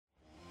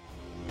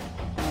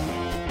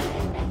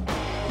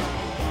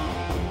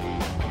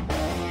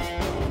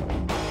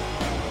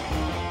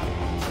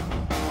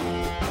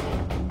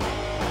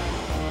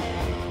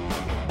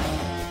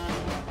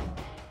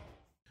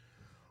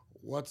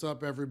What's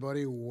up,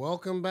 everybody?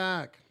 Welcome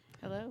back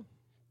Hello.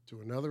 to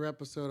another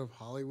episode of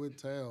Hollywood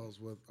Tales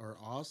with our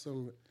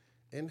awesome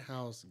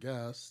in-house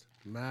guest,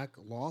 Mac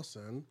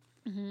Lawson,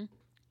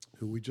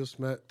 who we just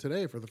met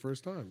today for the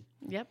first time.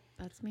 Yep,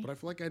 that's me. But I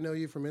feel like I know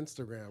you from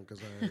Instagram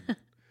because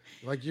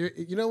like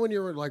you know when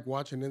you're like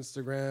watching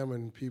Instagram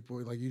and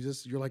people like you're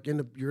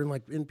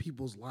in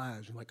people's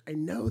lives. You're like, I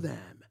know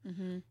them.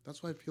 Mm-hmm.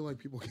 That's why I feel like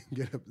people can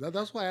get up.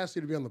 That's why I asked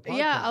you to be on the podcast.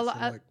 Yeah,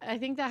 Like, I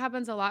think that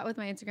happens a lot with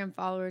my Instagram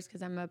followers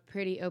because I'm a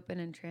pretty open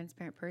and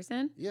transparent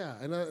person. yeah,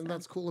 and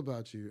that's cool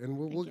about you. And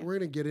we're you. going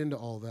to get into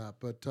all that.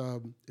 But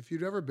if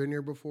you've ever been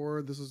here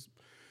before, this is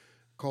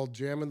called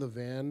Jam in the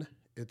Van.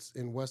 It's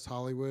in West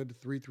Hollywood,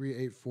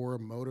 3384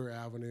 Motor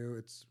Avenue.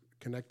 It's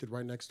connected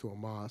right next to a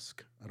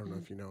mosque. I don't know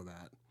if you know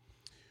that.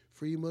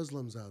 For you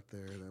Muslims out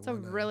there. It's a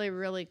really,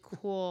 really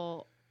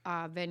cool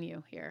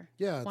venue here.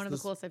 Yeah. One of the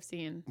coolest I've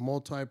seen.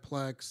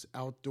 Multiplex,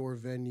 outdoor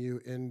venue,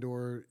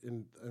 indoor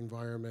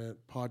environment,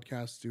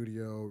 podcast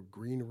studio,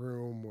 green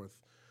room with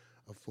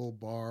a full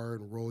bar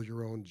and roll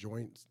your own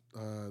joint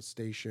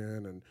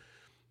station and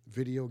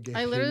video games.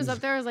 I literally was up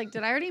there. I was like,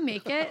 did I already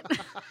make it?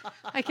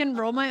 I can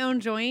roll my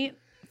own joint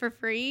for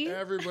free.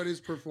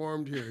 Everybody's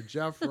performed here.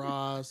 Jeff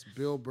Ross,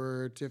 Bill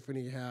Burr,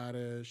 Tiffany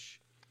Haddish.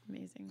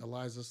 Amazing.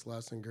 Eliza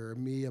Schlesinger,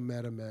 Mia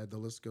Metamed. The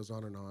list goes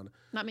on and on.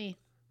 Not me.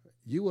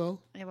 You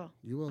will. I will.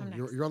 You will. I'm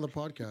You're on the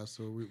podcast,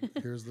 so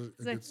here's the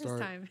a good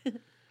start.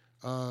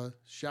 Time.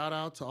 Shout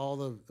out to all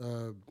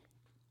the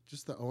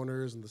just the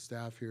owners and the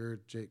staff here,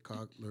 Jake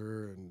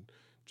Cockler and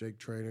Jake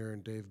Trainer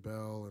and Dave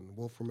Bell and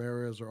Wolf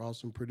Romero is our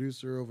awesome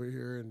producer over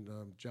here and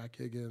Jack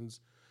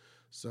Higgins.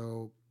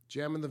 So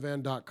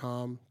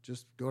jaminthevan.com.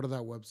 Just go to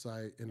that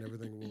website and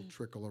everything will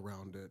trickle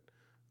around it.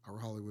 Our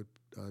Hollywood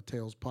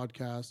Tales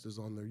podcast is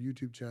on their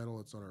YouTube channel.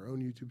 It's on our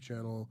own YouTube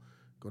channel.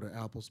 Go to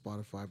Apple,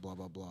 Spotify, blah,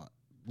 blah, blah.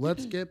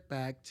 Let's get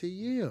back to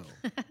you.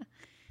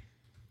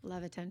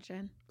 Love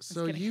attention.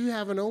 So you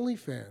have an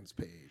OnlyFans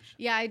page.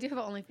 Yeah, I do have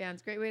an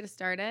OnlyFans. Great way to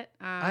start it.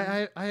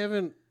 I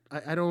haven't.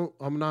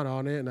 I'm not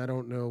on it, and I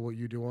don't know what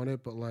you do on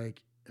it. But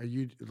are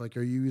you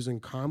using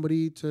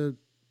comedy to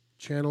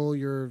channel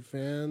your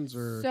fans,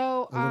 or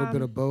so, a little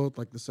bit of both,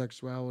 like the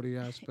sexuality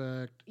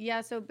aspect?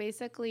 Yeah. So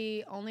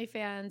basically,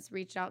 OnlyFans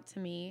reached out to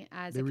me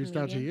as they reached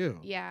out to you.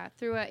 Yeah,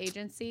 through an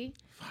agency.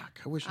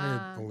 Fuck! I wish I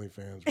had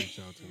OnlyFans reach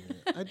out to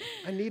me.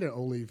 I need an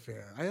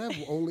OnlyFans. I have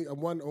only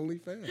one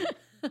OnlyFans.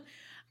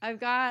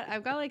 I've got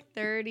like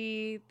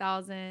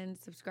 30,000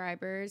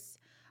 subscribers.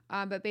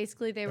 But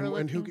basically, they were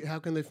looking. And how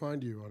can they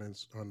find you on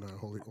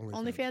OnlyFans?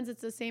 OnlyFans,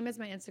 it's the same as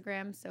my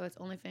Instagram, so it's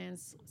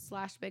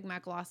OnlyFans/Big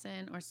Mac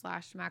Lawson or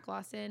 /Mac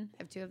Lawson.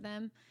 I have two of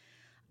them.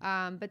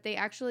 But they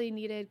actually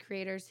needed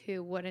creators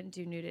who wouldn't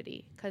do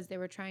nudity because they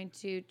were trying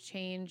to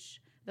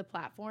change the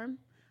platform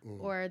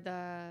or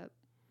the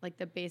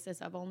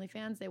basis of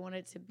OnlyFans. They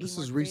wanted to be. This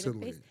more is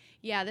recently. Based.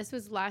 Yeah, this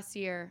was last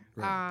year.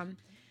 Right.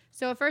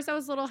 So at first I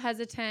was a little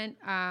hesitant.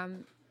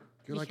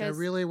 You're like, I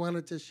really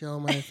wanted to show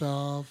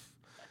myself.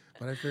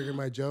 But I figured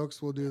my jokes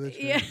will do the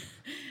trick. Yeah.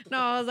 No,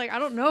 I was like, I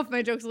don't know if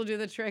my jokes will do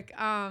the trick.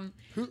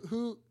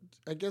 Who?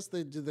 I guess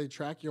did they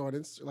track you on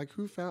Insta? Like,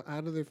 how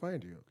did they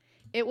find you?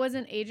 It was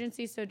an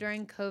agency. So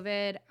during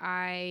COVID,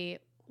 I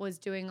was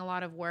doing a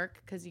lot of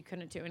work because you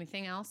couldn't do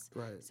anything else.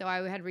 Right. So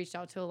I had reached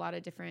out to a lot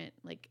of different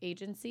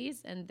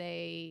agencies, and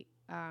the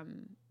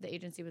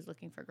agency was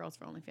looking for girls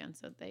for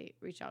OnlyFans, so they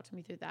reached out to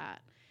me through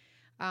that.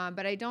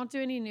 But I don't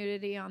do any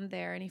nudity on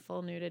there, any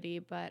full nudity.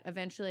 But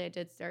eventually I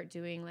did start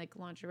doing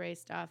lingerie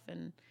stuff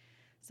and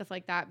stuff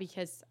like that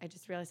because I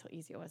just realized how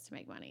easy it was to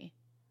make money.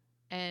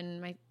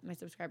 And my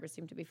subscribers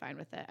seem to be fine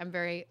with it. I'm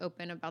very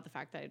open about the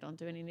fact that I don't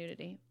do any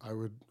nudity. I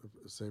would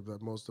say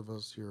that most of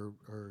us here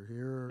are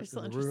here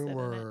They're in the room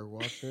or are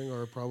watching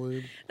or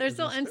probably... They're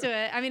still into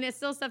it. I mean, it's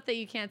still stuff that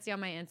you can't see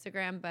on my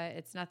Instagram, but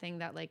it's nothing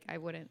that I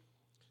wouldn't...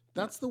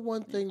 That's the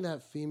one thing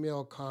that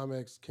female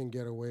comics can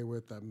get away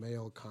with that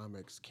male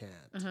comics can't.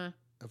 Uh-huh.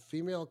 A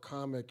female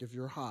comic, if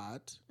you're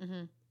hot,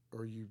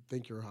 or you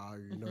think you're hot,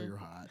 or you know you're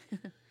hot,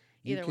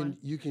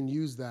 you can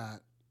use that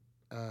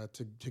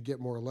to get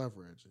more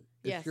leverage.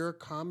 Yes. If you're a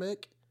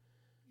comic,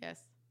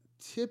 yes,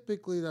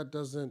 typically that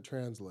doesn't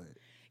translate.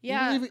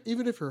 Yeah.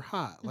 Even if you're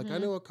hot. I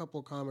know a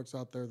couple comics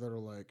out there that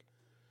are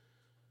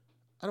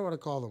I don't want to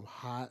call them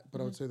hot,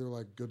 but I would say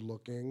they're good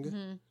looking.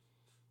 Mm-hmm.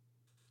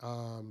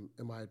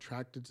 Am I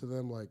attracted to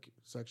them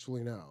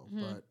sexually? No.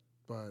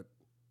 But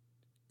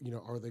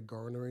are they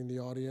garnering the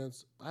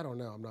audience? I don't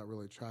know. I'm not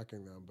really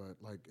tracking them, but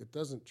it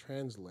doesn't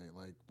translate.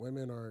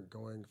 Women aren't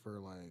going for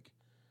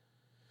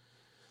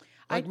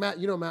Matt,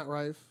 Matt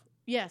Rife?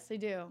 Yes, I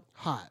do.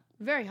 Hot.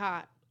 Very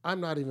hot. I'm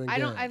not even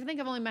I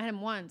think I've only met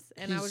him once,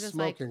 and I was just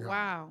like,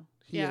 wow.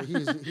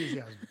 He's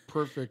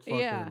perfect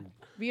fucking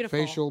beautiful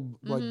facial,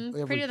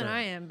 everything. prettier than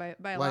I am by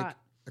a lot.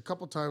 A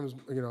couple times,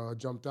 I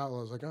jumped out. I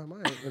was like, oh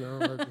my,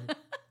 that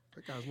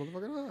guy's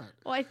motherfucking hot.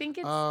 Well, I think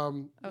it's.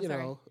 No,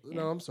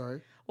 I'm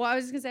sorry. Well, I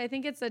was just gonna say, I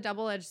think it's a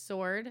double-edged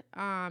sword,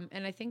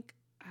 and I think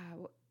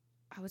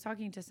I was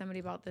talking to somebody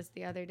about this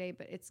the other day,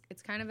 but it's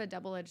kind of a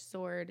double-edged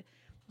sword,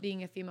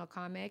 being a female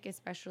comic,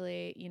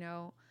 especially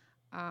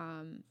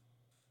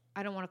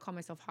I don't want to call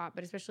myself hot,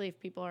 but especially if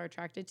people are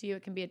attracted to you,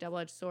 it can be a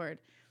double-edged sword.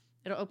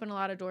 It'll open a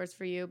lot of doors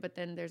for you, but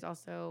then there's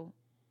also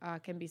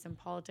can be some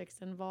politics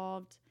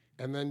involved.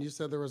 And then you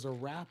said there was a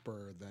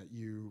rapper that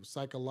you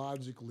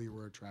psychologically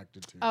were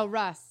attracted to. Oh,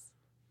 Russ.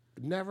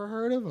 Never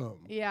heard of him.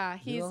 Yeah,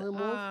 he's You know him,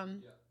 Wolf?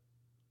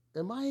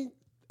 Am I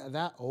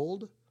that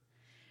old?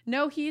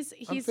 No, he's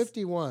I'm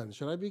 51.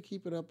 Should I be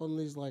keeping up on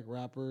these like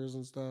rappers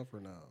and stuff or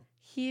no?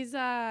 He's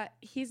not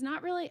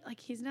really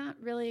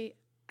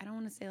I don't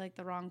want to say like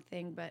the wrong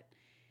thing, but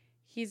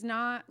he's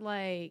not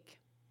like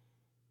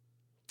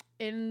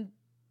in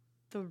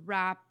the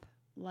rap,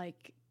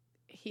 like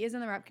he is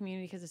in the rap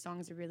community because the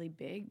songs are really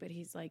big, but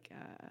he's like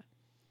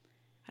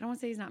I don't want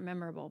to say he's not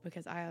memorable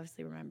because I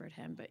obviously remembered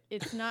him, but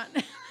it's not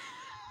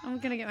I'm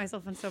gonna get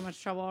myself in so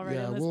much trouble already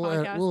on this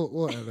podcast.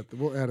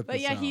 We'll edit but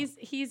this yeah, out.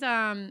 he's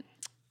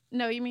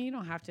no, you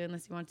don't have to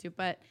unless you want to,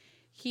 but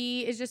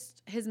he is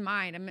just his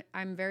mind.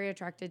 I'm very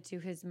attracted to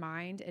his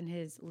mind and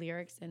his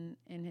lyrics and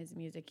his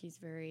music. He's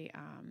very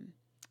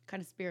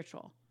kind of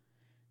spiritual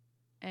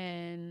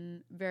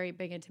and very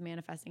big into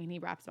manifesting, and he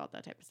raps about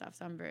that type of stuff.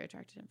 So I'm very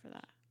attracted to him for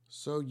that.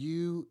 So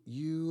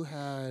you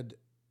had,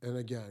 and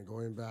again,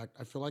 going back,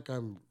 I feel like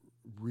I'm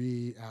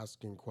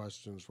re-asking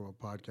questions from a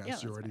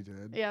podcast you already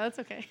did. Yeah, that's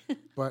okay.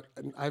 But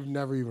I've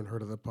never even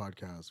heard of the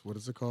podcast. What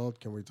is it called?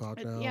 Can We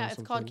Talk Now? Yeah,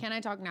 it's called Can I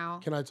Talk Now?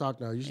 Can I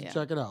Talk Now? You should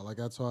check it out. Like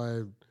that's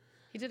why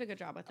he did a good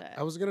job with it.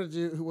 I was gonna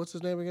do. What's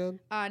his name again?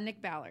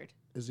 Nick Ballard.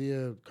 Is he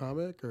a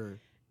comic or?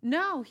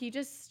 No, he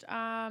just Just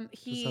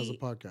has a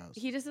podcast.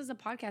 He just has a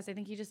podcast. I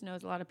think he just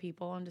knows a lot of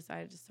people and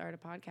decided to start a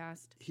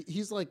podcast.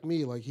 He's like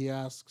me. Like he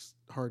asks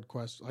hard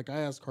questions. Like I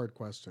ask hard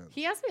questions.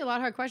 He asked me a lot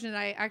of hard questions.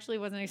 I actually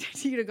wasn't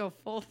expecting you to go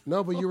full.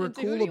 No, but you were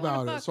cool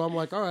about it. So I'm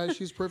like, all right,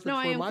 she's perfect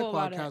No, for my cool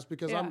podcast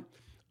because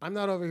I'm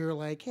not over here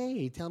like,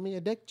 hey, tell me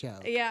a dick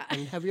joke. Yeah.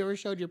 And have you ever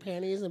showed your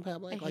panties in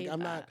public? Like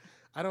I'm that.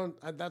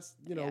 not. That's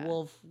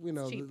Wolf.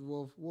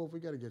 Wolf. We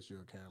got to get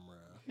you a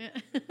camera. Yeah.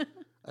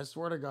 I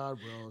swear to God,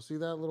 bro. See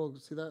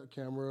that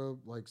camera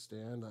like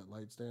stand, that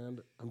light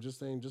stand? I'm just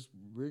saying, just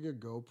rig a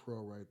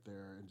GoPro right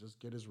there and just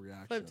get his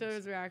reactions. Flip to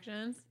his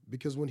reactions.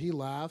 Because when he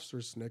laughs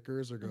or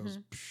snickers or goes,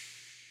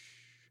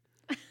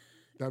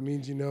 that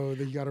means you know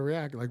that you got to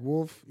react. Like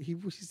Wolf, he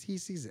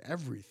sees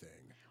everything.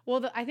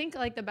 Well, I think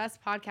like the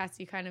best podcasts,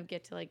 you kind of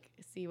get to like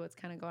see what's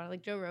kind of going on.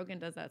 Like Joe Rogan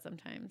does that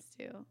sometimes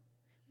too,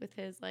 with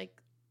his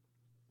like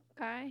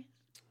guy.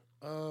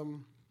 I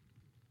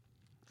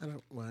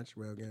don't watch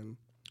Rogan.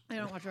 I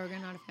don't watch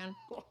Rogan, not a fan.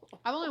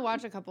 I've only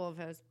watched a couple of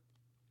his,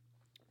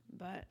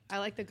 but I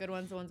like the good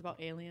ones, the ones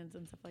about aliens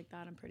and stuff like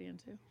that. I'm pretty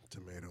into.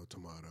 Tomato.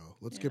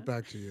 Let's get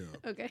back to you.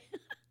 Okay.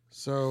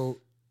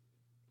 So,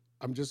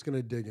 I'm just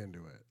gonna dig into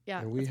it.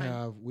 Yeah. And we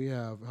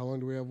have. How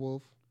long do we have,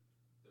 Wolf?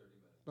 30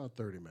 minutes. About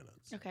 30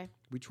 minutes. Okay.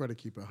 We try to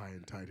keep it high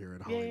and tight here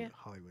at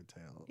Hollywood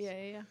Tales.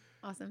 Yeah.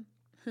 Awesome.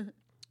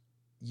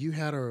 You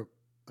had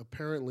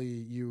apparently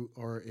you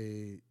are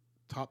a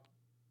top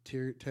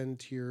 10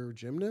 tier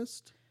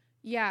gymnast.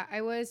 Yeah, I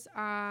was.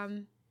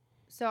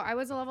 So I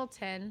was a level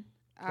 10.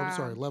 I'm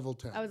sorry, level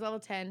 10. I was level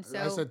 10. So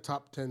I said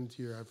top 10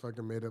 tier. I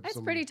fucking made up that's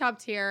some. pretty top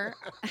tier.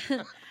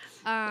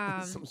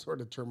 Some sort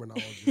of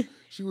terminology.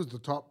 She was the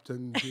top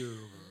 10 tier.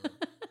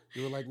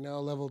 You were like, no,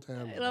 level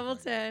 10. Level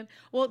 10.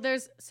 Well,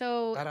 there's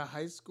so. Out of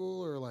high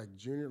school or like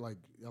junior, like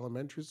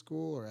elementary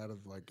school, or out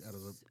of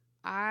the.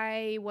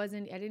 I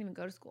didn't even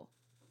go to school.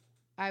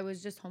 I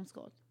was just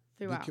homeschooled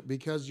throughout.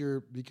 Because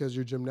your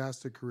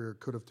gymnastic career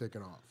could have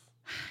taken off.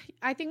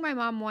 I think my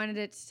mom wanted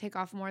it to take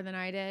off more than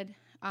I did.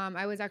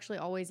 I was actually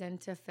always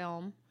into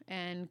film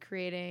and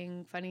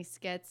creating funny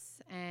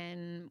skits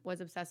and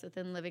was obsessed with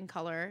In Living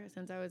Color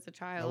since I was a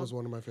child. That was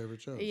one of my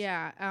favorite shows.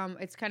 Yeah.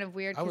 It's kind of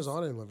weird. I was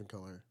on In Living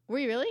Color. Were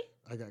you really?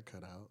 I got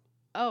cut out.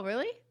 Oh,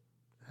 really?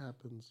 It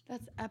happens.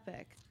 That's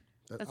epic.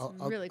 That's I'll,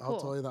 really cool.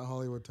 I'll tell you that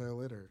Hollywood tale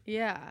later.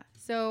 Yeah.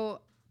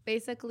 So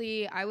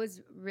basically, I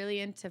was really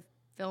into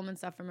film and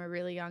stuff from a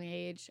really young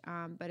age.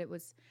 But I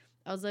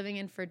was living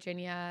in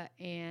Virginia,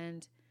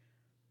 and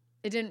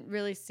it didn't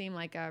really seem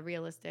like a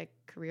realistic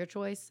career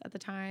choice at the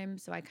time.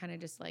 So I kind of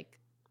just like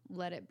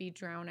let it be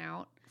drowned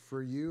out.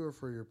 For you or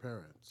for your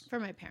parents? For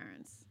my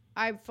parents.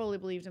 I fully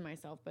believed in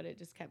myself, but it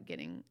just kept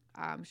getting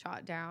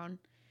shot down.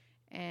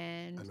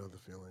 And I know the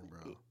feeling,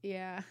 bro.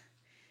 Yeah.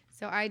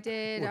 So I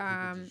did.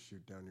 People just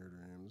shoot down your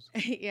dreams.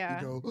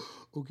 Yeah. You go,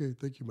 okay,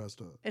 think you messed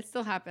up. It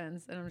still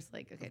happens, and I'm just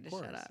like, okay, Of just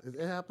course. shut up.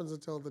 It happens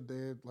until the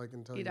day, like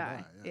until you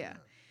die. Yeah.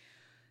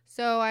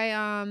 So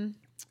I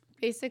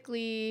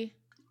basically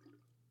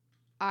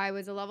I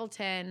was a level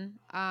 10.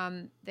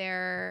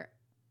 There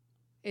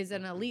is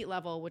an elite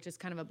level, which is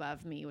kind of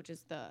above me, which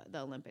is the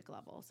Olympic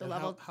level. So and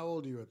how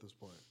old are you at this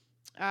point?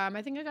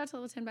 I think I got to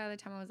level 10 by the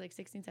time I was like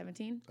 16,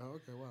 17. Oh,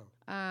 okay,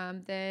 wow.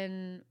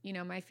 Then,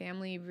 my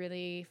family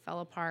really fell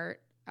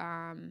apart.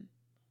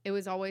 It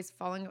was always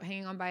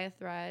hanging on by a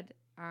thread,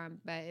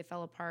 but it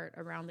fell apart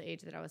around the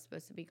age that I was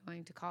supposed to be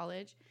going to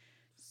college.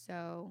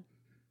 So,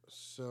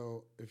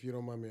 if you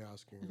don't mind me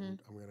asking, I'm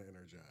going to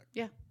interject.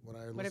 Yeah. When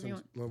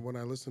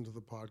I listened to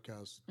the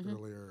podcast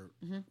earlier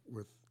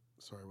with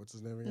sorry, what's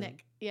his name again?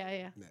 Nick.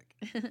 Yeah.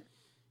 Nick.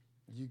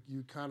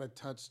 You kind of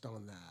touched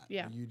on that.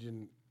 Yeah. You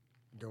didn't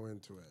go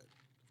into it.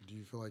 Do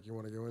you feel like you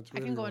want to go into I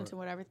it? can go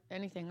into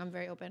anything. I'm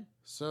very open.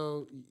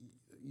 So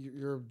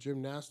your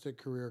gymnastic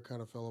career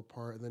kind of fell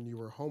apart, and then you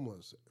were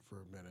homeless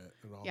for a minute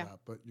and all that.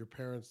 But your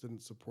parents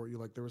didn't support you.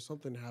 Like there was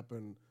something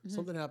happened.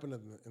 Something happened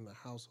in the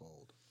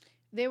household.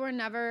 They were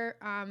never,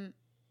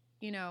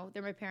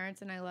 they're my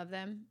parents, and I love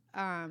them.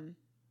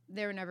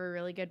 They were never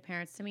really good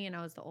parents to me, and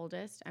I was the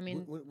oldest. I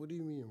mean, what do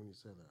you mean when you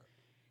say that?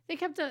 They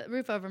kept a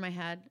roof over my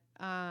head.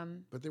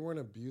 But they weren't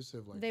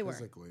abusive, like they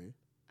physically.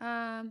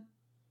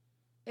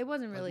 It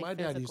wasn't really. Like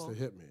my physical. dad used to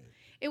hit me.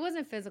 It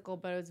wasn't physical,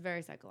 but it was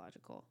very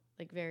psychological.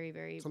 Like very,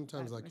 very.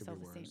 Sometimes that could be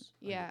worse.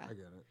 Yeah, I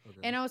get it. Okay.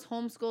 And I was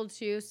homeschooled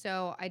too,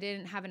 so I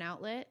didn't have an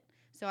outlet.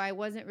 So I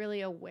wasn't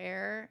really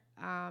aware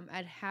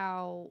at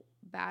how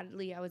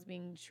badly I was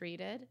being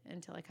treated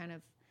until I kind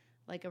of,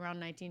 like around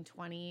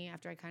 1920,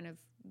 after I kind of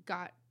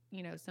got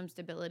some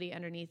stability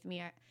underneath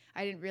me.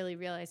 I didn't really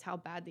realize how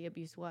bad the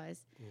abuse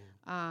was.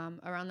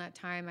 Around that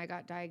time, I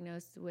got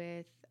diagnosed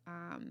with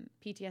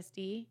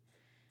PTSD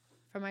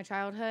from my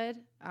childhood.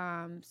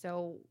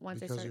 So once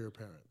because of your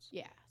parents.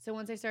 Yeah. So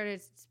once I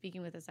started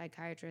speaking with a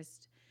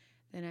psychiatrist,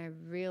 then I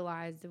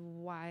realized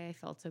why I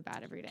felt so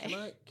bad every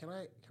day. Can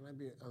I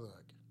be? Oh,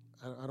 look,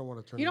 I don't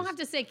want to turn. You don't have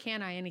to say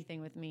 "can I" anything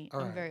with me.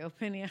 I'm very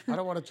open. Yeah. I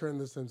don't want to turn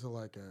this into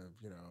like a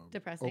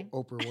depressing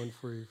Oprah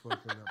Winfrey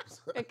fucking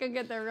episode. It could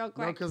get there real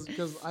quick. No,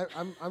 because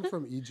I'm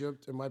from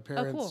Egypt, and my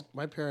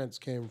parents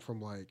came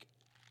from like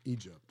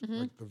Egypt,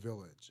 like the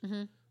village.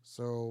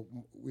 So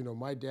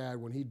my dad,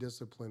 when he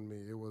disciplined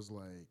me, it was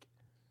like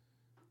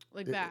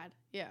bad.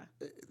 Yeah.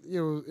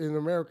 In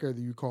America,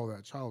 you call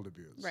that child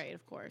abuse. Right.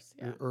 Of course.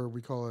 Yeah. Or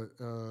we call it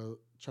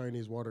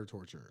Chinese water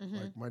torture.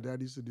 Like my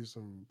dad used to do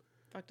some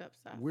fucked up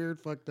stuff. Weird,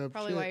 fucked up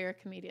Probably shit. why you're a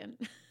comedian.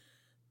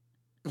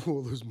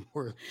 Well, there's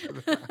more to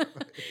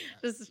that.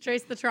 Just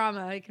trace the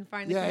trauma. You can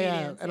find the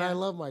comedians. And I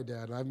love my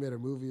dad. I've made a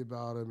movie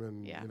about him,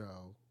 and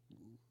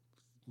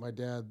my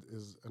dad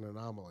is an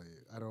anomaly.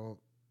 I don't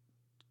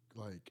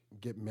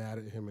get mad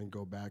at him and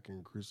go back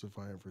and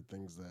crucify him for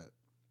things that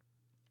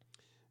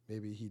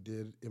maybe he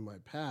did in my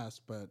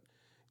past, but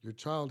your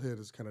childhood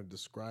is kind of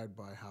described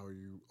by how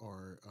you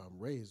are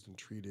raised and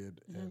treated,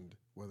 and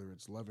whether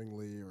it's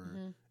lovingly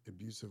or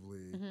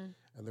abusively.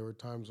 And there were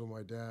times when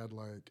my dad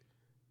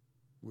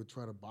would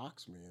try to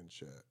box me and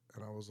shit,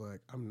 and I was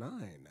like, I'm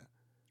 9.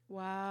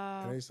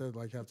 Wow. And he said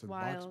you have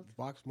to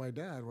box my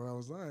dad when I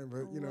was 9,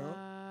 but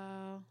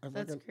wow.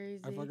 That's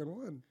crazy. I fucking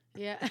won.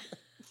 Yeah.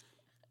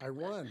 I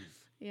won.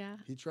 Yeah.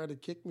 He tried to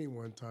kick me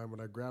one time,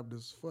 and I grabbed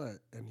his foot,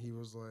 and he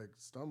was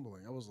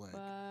stumbling. I was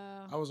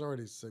wow. I was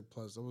already sick.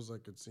 Plus, I was a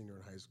senior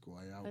in high school.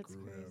 I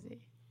outgrew him.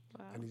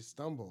 Wow. And he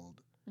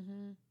stumbled,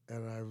 and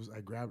I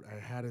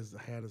had his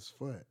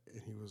foot,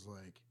 and he was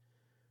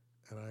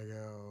and I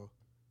go,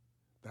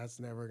 that's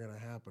never gonna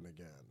happen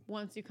again.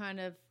 Once you kind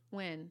of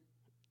win.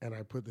 And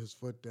I put his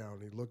foot down.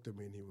 He looked at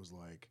me, and he was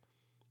like,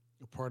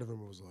 a part of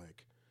him was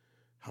like,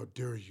 how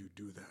dare you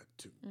do that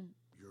to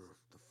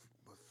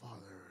my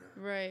father?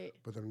 Right.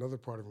 But then another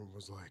part of him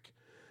was like,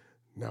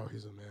 now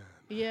he's a man.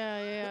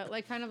 Yeah.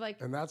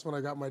 And that's when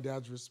I got my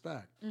dad's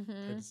respect. I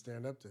had to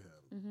stand up to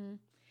him.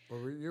 But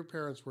your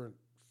parents weren't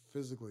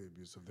physically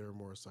abusive. They were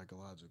more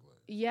psychologically.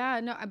 Yeah,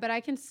 no, but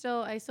I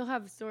still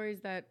have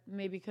stories that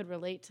maybe could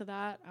relate to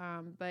that.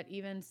 But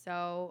even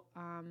so,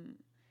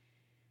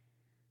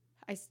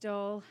 I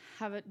still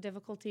have a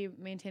difficulty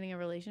maintaining a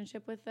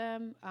relationship with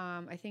them.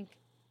 I think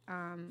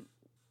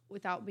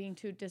without being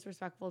too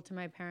disrespectful to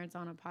my parents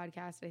on a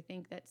podcast, I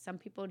think that some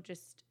people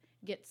just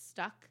get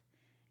stuck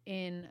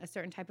in a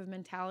certain type of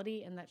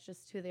mentality, and that's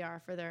just who they are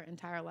for their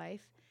entire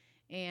life.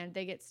 And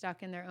they get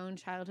stuck in their own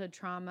childhood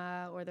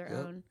trauma or their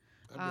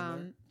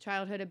own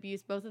childhood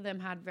abuse. Both of them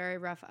had very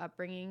rough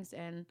upbringings,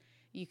 and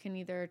you can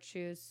either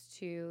choose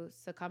to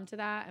succumb to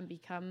that and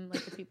become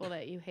like the people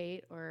that you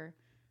hate, or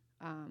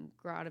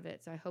grow out of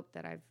it. So I hope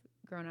that I've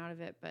grown out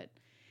of it, but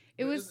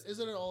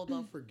isn't it all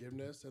about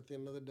forgiveness at the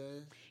end of the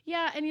day?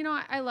 Yeah, and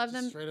I love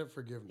them. Straight up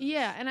forgiveness.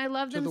 Yeah, and I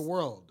love them to the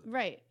world.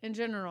 Right, in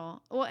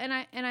general. Well, and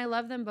I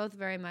love them both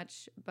very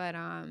much, but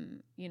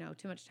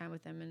too much time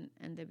with them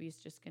and the abuse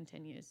just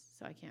continues.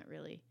 So I can't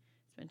really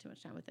spend too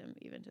much time with them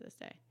even to this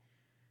day.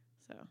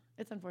 So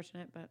it's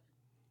unfortunate, but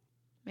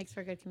makes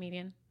for a good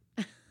comedian.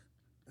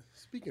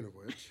 Speaking of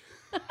which,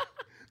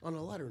 on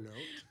a lighter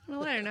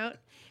note.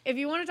 If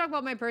you want to talk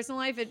about my personal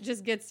life, it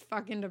just gets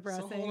fucking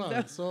depressing. So hold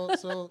on.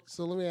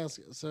 So let me ask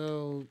you.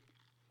 So,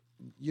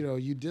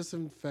 you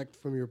disinfect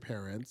from your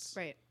parents.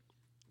 Right.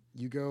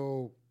 You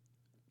go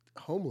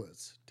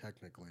homeless,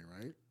 technically,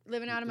 right?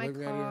 Living out of my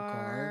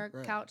car,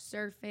 right. Couch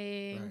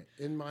surfing. Right.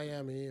 In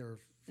Miami or?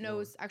 No, it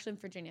was actually in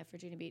Virginia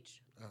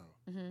Beach. Oh.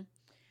 Mm-hmm.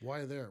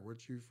 Why there?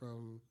 Weren't you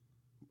from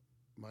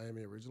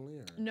Miami originally?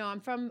 Or? No, I'm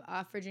from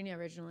Virginia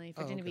originally.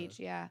 Virginia Beach,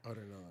 yeah. I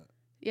didn't know that.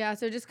 Yeah,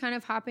 so just kind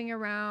of hopping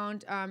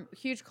around.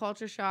 Huge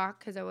culture shock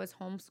because I was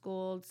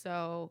homeschooled.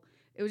 So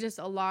it was just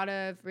a lot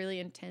of really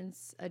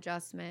intense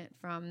adjustment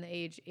from the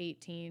age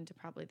 18 to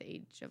probably the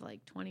age of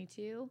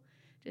 22.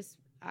 Just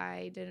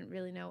I didn't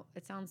really know.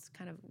 It sounds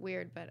kind of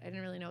weird, but I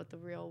didn't really know what the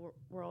real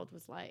world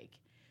was like.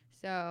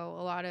 So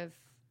a lot of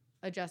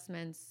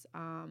adjustments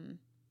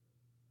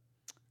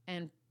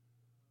and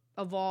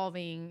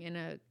evolving in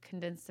a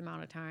condensed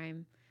amount of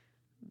time,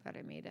 but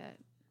I made it.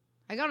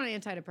 I got on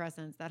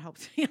antidepressants. That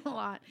helped me a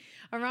lot.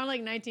 Around like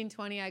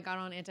 1920, I got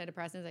on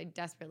antidepressants. I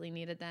desperately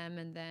needed them,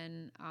 and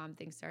then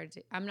things started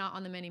to. I'm not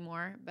on them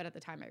anymore, but at the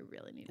time, I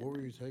really needed them. What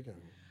were you taking?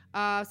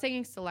 I was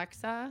taking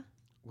Celexa.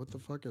 What the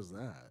fuck is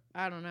that?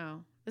 I don't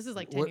know. This is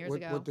like 10 years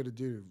ago. What did it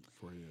do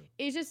for you?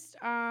 It's just,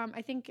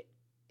 I think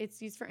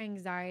it's used for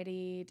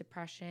anxiety,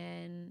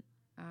 depression,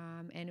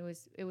 and it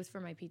was for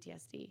my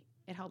PTSD.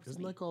 It helps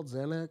Isn't me. that called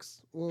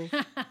Xanax? Well,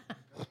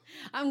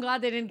 I'm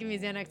glad they didn't give me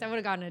Xanax. I would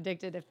have gotten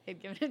addicted if they'd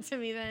given it to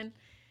me then.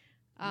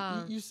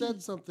 you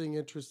said something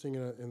interesting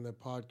in the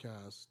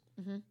podcast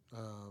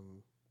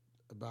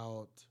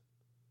about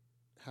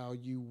how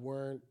you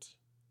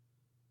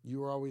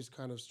were always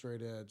kind of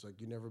straight edge.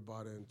 Like you never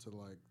bought into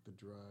like the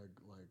drug,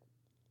 like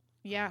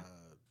Yeah.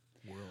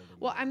 world.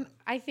 Well,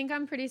 I think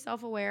I'm pretty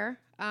self-aware.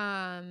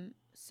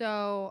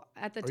 So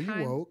at the time,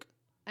 Are you woke?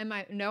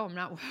 No, I'm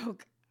not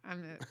woke.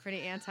 I'm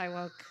pretty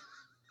anti-woke.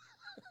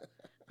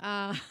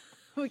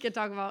 We could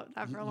talk about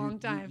that for a long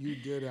time. You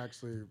did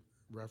actually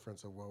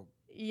reference a woke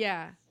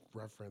Yeah.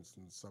 reference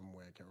in some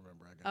way. I can't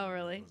remember. Oh,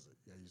 really?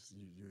 Yeah,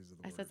 you used the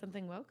I word. said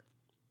something woke?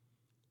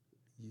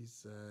 You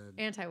said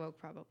Anti-woke,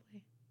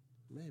 probably.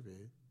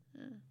 maybe.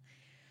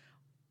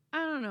 I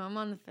don't know. I'm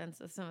on the fence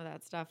with some of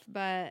that stuff.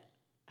 But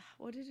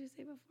what did you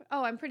say before?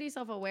 Oh, I'm pretty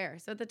self-aware.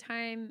 So at the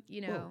time,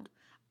 Woke.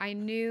 I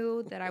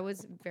knew that I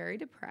was very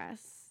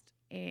depressed.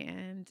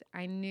 And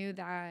I knew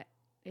that,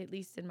 at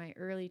least in my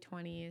early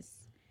 20s,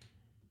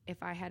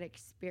 if I had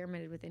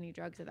experimented with any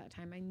drugs at that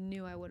time, I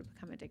knew I would have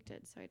become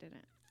addicted. So I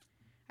didn't.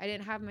 I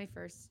didn't have my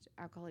first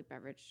alcoholic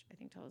beverage, I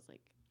think, till I was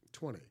like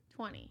 20.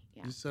 20.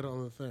 Yeah. You said it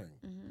on the thing.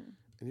 Mm-hmm.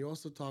 And you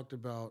also talked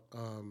about,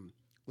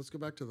 let's go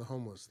back to the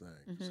homeless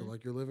thing. So,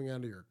 like, you're living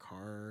out of your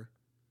car.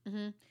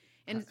 Mm-hmm.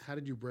 And How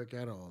did you break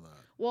out of all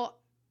that? well,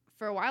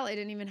 for a while, I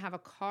didn't even have a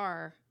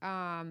car.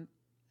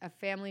 A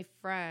family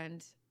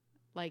friend,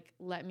 like,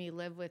 let me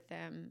live with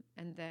them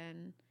and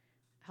then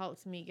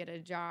helped me get a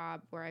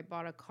job where I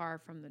bought a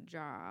car from the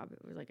job.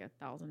 It was like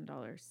 $1,000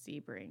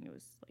 Sebring. It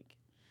was like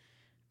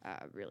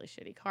a really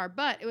shitty car,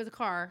 but it was a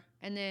car.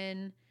 And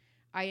then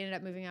I ended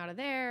up moving out of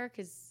there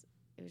because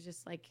it was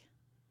just like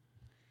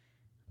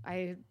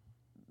I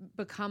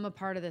become a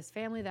part of this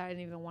family that I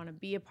didn't even want to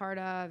be a part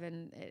of,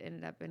 and it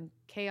ended up in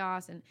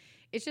chaos. And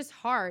it's just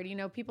hard.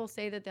 People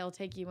say that they'll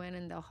take you in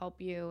and they'll help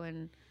you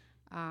and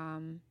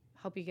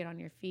help you get on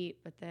your feet,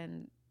 but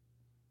then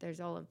there's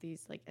all of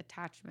these like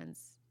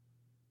attachments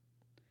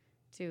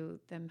to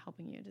them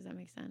helping you. Does that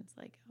make sense?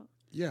 Like,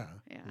 Yeah.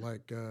 Yeah.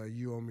 Like,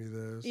 you owe me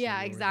this. yeah,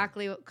 and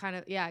exactly.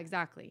 Yeah,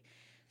 exactly.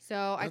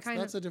 So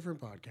that's a different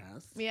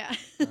podcast. yeah.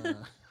 Uh,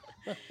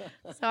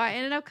 So I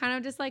ended up kind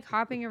of just like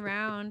hopping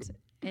around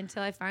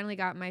until I finally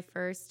got my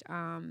first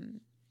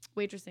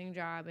waitressing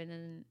job, and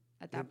then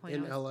at that point,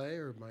 in LA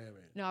or Miami?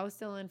 No, I was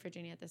still in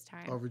Virginia at this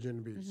time. Oh,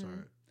 Virginia Beach. Mhm.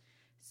 Sorry.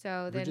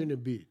 So then Virginia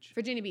Beach.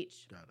 Virginia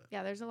Beach. Got it.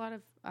 Yeah, there's a lot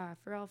of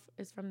Pharrell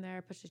is from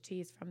there. Pusha T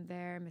is from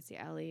there. Missy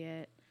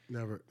Elliott.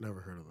 Never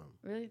heard of them.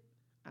 Really?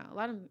 A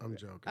lot of. I'm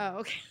joking. Oh,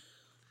 okay.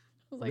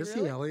 I was like, Missy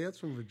really? Elliott's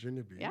from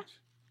Virginia Beach. Yeah.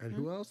 And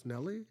who else?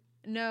 Nelly?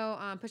 No,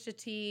 Pusha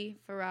T,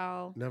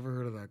 Pharrell. Never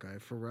heard of that guy.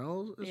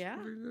 Pharrell is Yeah.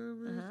 from Virginia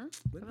Beach? Uh-huh.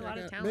 Maybe, A lot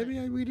of talent.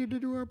 maybe we need to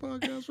do our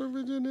podcast from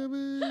Virginia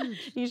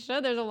Beach. You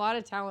should. There's a lot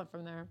of talent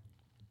from there.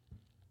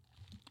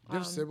 Do you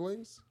have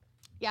siblings?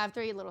 Yeah, I have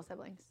 3 little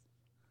siblings.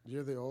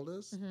 You're the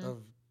oldest Mhm.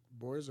 of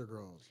boys or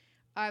girls?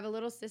 I have a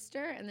little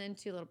sister and then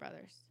 2 little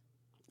brothers.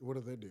 What do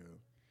they do?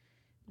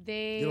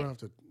 They. You don't have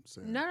to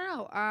say.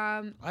 No.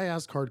 I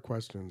ask hard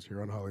questions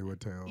here on Hollywood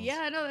Tales.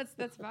 Yeah, no,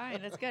 that's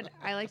fine. That's good.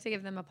 I like to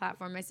give them a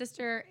platform. My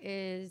sister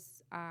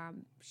is,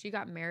 she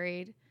got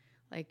married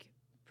like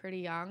pretty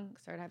young,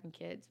 started having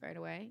kids right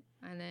away.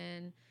 And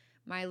then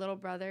my little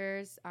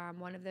brothers,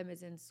 one of them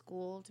is in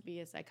school to be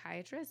a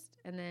psychiatrist,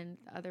 and then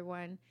the other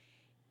one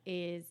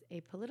is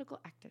a political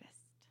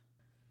activist.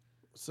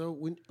 So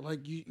when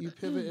like you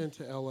pivot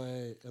into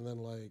LA and then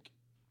like,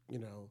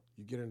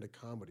 you get into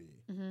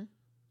comedy. Mm-hmm.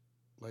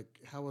 Like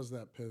how was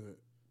that pivot?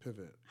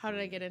 How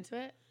did I get into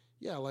it?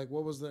 Yeah, like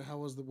what was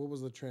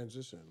the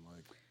transition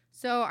like?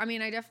 So, I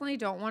mean, I definitely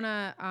don't want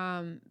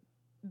to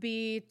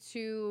be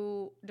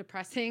too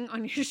depressing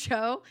on your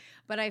show,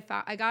 but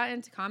I got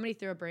into comedy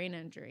through a brain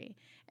injury.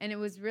 And it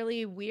was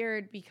really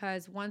weird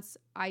because once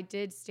I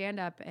did stand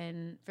up,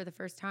 and for the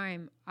first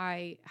time,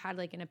 I had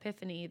like an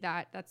epiphany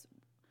that's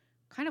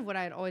kind of what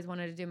I had always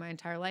wanted to do my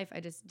entire life. I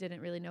just didn't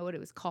really know what it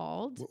was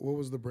called. What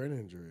was the brain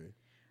injury?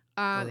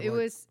 It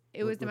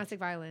was domestic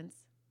violence.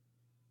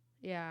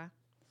 Yeah.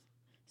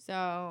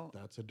 So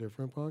That's a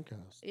different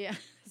podcast. yeah.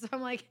 So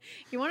I'm like,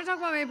 you want to talk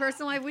about my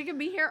personal life? We could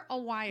be here a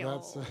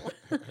while.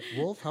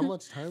 Wolf, how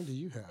much time do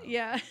you have?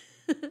 Yeah.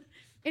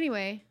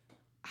 Anyway,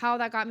 how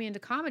that got me into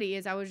comedy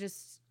is I was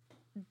just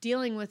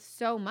dealing with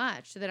so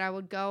much that I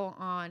would go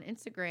on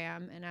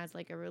Instagram, and as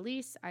like a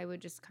release, I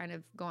would just kind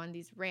of go on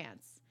these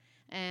rants,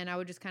 and I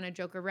would just kind of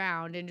joke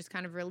around and just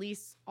kind of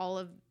release all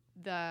of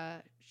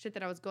the shit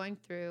that I was going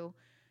through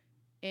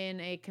in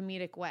a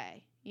comedic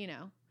way, you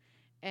know?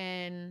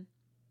 And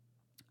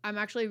I'm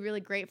actually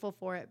really grateful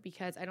for it,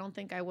 because I don't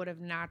think I would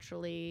have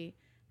naturally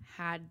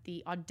had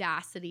the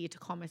audacity to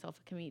call myself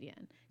a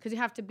comedian, because you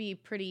have to be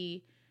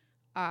pretty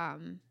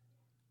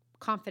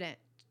confident,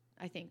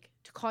 I think,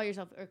 to call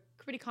yourself, or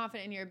pretty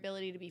confident in your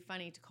ability to be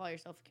funny to call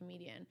yourself a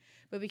comedian.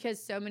 But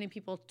because so many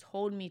people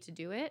told me to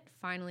do it,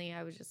 finally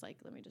I was just like,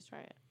 let me just try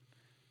it.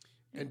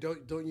 And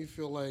don't you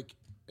feel like,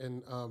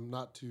 and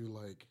not to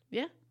like,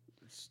 yeah,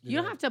 you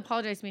don't have to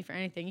apologize to me for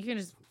anything. You can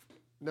just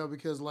no,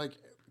 because like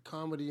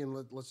comedy, and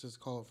let's just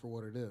call it for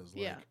what it is.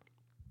 Like, yeah.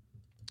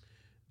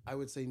 I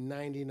would say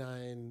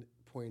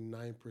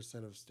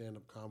 99.9% of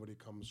stand-up comedy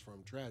comes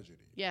from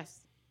tragedy.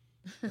 Yes.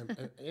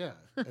 and yeah,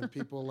 and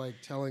people like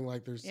telling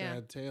like their Yeah.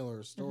 sad tale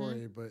or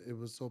story, but it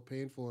was so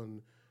painful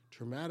and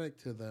traumatic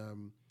to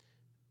them.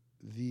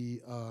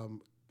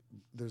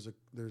 There's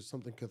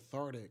something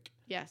cathartic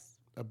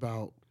Yes.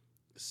 about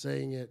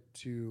saying it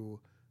to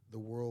the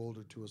world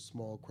or to a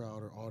small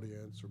crowd or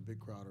audience or big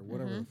crowd or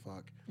whatever the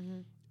fuck.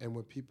 And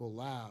when people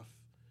laugh,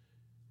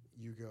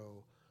 you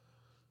go,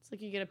 It's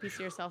like you get a piece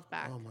of yourself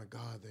back. oh my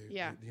God, they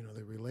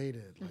they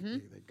related, like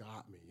they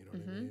got me, you know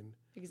what I mean?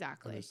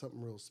 Exactly. And there's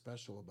something real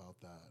special about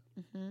that.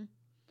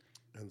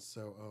 And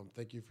so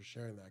thank you for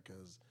sharing that,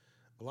 because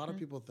a lot of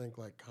people think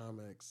like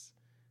comics,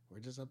 we're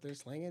just up there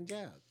slanging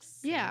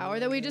jokes. Yeah, or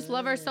that we just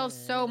love ourselves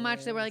so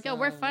much that we're like, oh,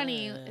 we're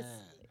funny.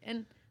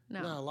 And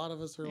no. No, a lot of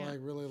us are like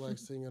really like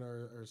singing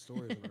our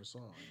stories in our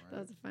song, right? That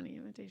was a funny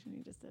imitation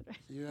you just did, right?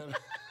 You had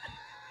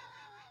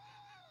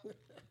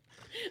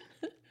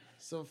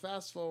So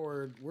fast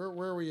forward, where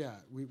are we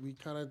at? We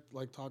kind of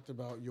like talked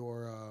about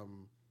your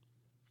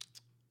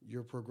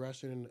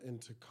progression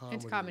into comedy.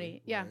 Into comedy,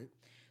 right? yeah.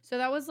 So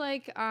that was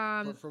like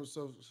But from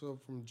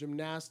from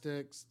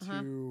gymnastics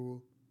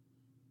to,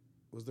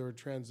 was there a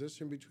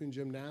transition between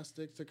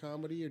gymnastics to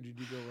comedy, or did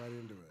you go right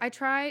into it? I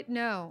tried.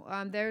 No,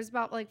 there's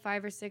about like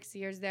 5 or 6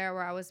 years there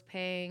where I was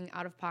paying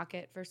out of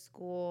pocket for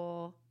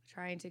school,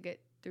 trying to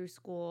get through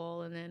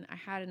school, and then I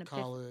had an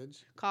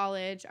college.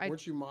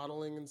 Weren't you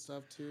modeling and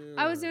stuff too?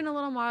 I was doing a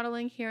little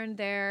modeling here and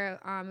there.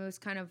 It was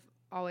kind of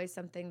always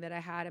something that I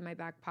had in my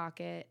back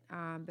pocket,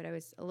 but I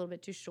was a little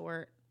bit too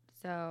short.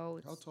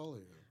 So how tall are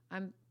you?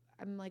 I'm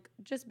like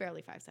just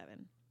barely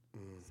 5'7".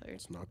 So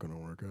it's not gonna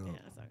work out. Yeah,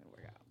 it's not gonna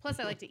work out. Plus,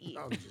 I like to eat.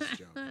 I'm just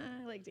joking.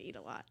 I like to eat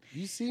a lot.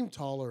 You seem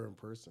taller in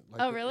person. Like,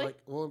 oh, really?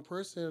 Well, in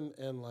person,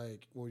 and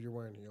like, well, you're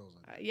wearing heels.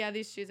 Yeah,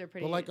 these shoes are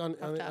pretty. But like on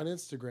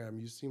Instagram,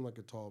 you seem like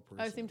a tall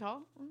person. Oh, I seem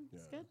tall?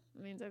 That's good.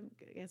 It means I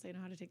guess I know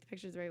how to take the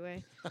pictures the right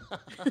way.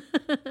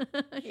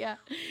 Yeah,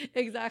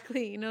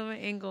 exactly. You know my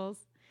angles.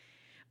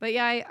 But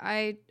yeah,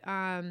 I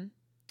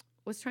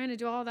was trying to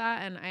do all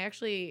that, and I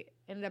actually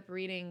ended up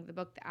reading the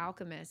book The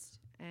Alchemist.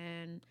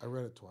 And I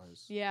read it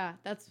twice. Yeah,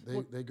 that's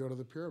they go to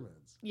the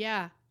pyramids.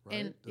 Yeah, right?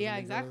 And yeah,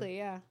 exactly.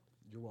 Yeah.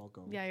 You're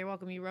welcome. Yeah, you're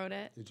welcome. You wrote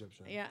it.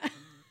 Egyptian. Yeah.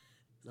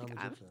 I'm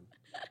Egyptian.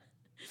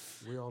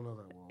 We all know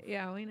that, Wolf.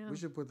 Yeah, we know. We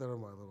should put that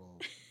on my little.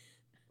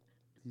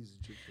 He's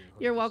Egyptian.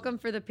 100%. You're welcome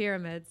for the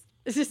pyramids.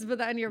 Just put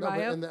that in your bio.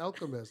 But in The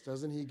Alchemist,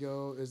 doesn't he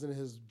go? Isn't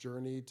his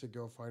journey to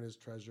go find his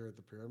treasure at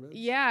the pyramids?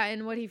 Yeah,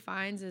 and what he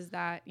finds is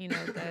that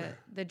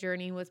the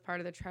journey was part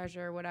of the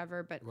treasure, or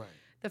whatever. But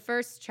the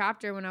first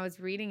chapter, when I was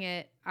reading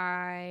it,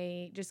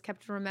 I just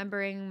kept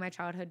remembering my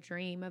childhood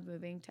dream of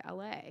moving to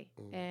LA,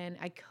 and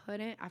I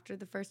couldn't. After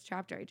the first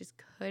chapter, I just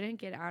couldn't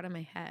get out of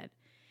my head,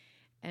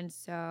 and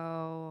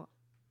so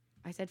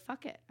I said,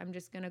 "Fuck it! I'm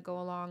just gonna go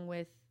along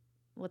with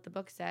what the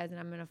book says, and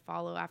I'm gonna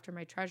follow after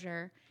my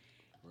treasure."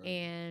 Right.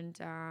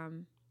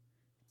 And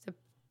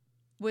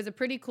was a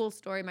pretty cool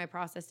story, my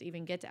process to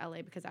even get to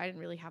LA, because I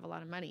didn't really have a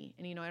lot of money,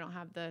 and I don't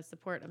have the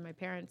support of my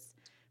parents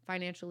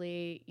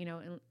financially,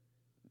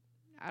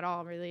 at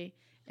all really,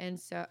 and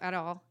so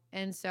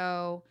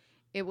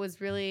it was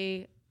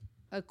really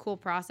a cool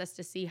process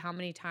to see how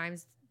many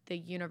times the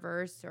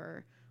universe,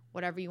 or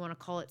whatever you want to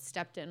call it,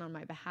 stepped in on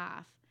my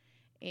behalf.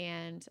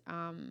 And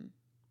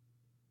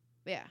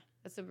yeah,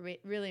 that's a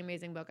really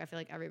amazing book. I feel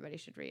like everybody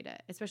should read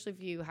it, especially if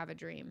you have a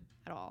dream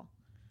at all.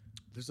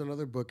 There's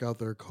another book out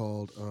there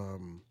called The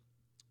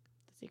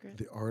Secret.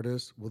 The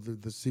Artist. Well,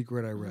 The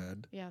Secret I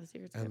read. Yeah, The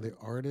Secret's and good. The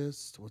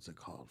Artist, what's it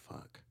called?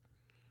 Fuck.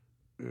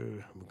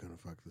 I'm going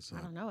to fuck this up.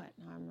 I don't know it.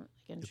 No, I'm like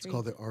intrigued. It's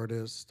called The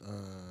Artist.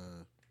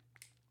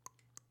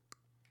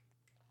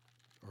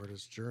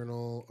 Artist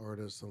Journal,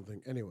 Artist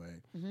something.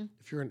 Anyway,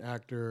 if you're an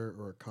actor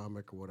or a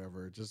comic or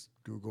whatever, just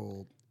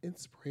Google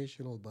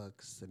inspirational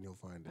books and you'll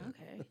find it.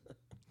 Okay.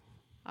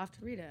 I'll have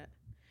to read it.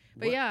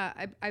 But yeah,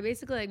 I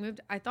basically like moved.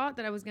 I thought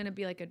that I was going to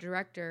be like a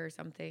director or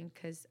something,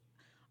 because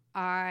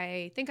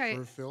I think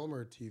For film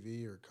or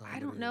TV or comedy? I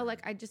don't know.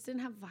 Like, I just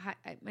didn't have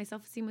my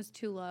self-esteem was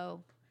too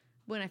low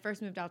when I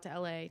first moved out to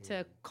LA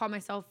to call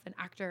myself an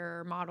actor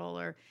or model,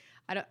 or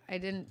I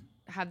didn't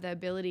have the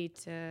ability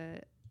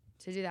to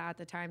to do that at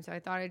the time. So I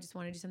thought I just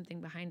want to do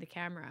something behind the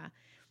camera.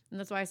 And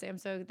that's why I say I'm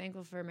so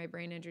thankful for my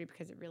brain injury,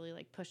 because it really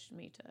like pushed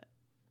me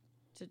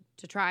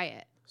to try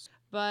it.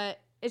 But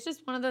it's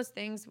just one of those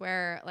things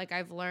where like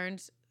I've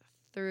learned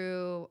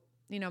through,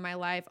 you know, my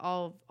life,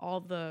 all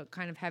the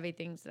kind of heavy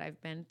things that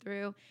I've been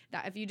through,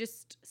 that if you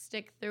just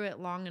stick through it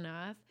long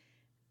enough,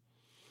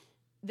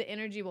 the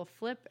energy will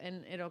flip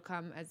and it'll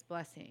come as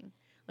blessing.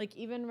 Like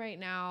even right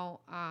now,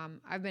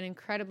 I've been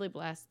incredibly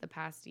blessed the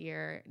past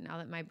year now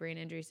that my brain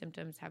injury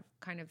symptoms have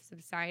kind of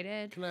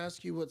subsided. Can I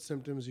ask you what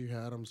symptoms you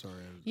had? I'm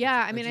sorry.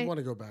 Yeah, I just want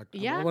to go back.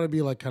 Yeah. I want to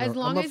be like kind as of.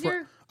 long as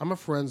you're I'm a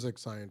forensic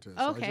scientist.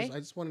 okay. So I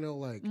just want to know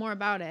like more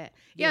about it.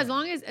 Yeah, as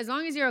long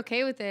as you're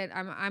okay with it,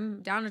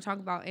 I'm down to talk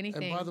about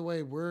anything. And by the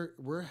way,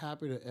 we're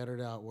happy to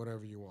edit out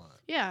whatever you want.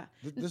 Yeah.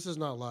 This is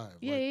not live.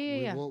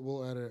 Yeah, like,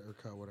 We'll edit or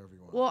cut whatever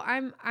you want. Well,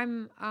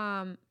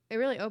 I'm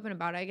really open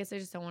about it. I guess I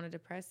just don't want to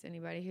depress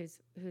anybody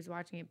who's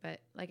watching it.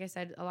 But like I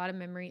said, a lot of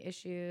memory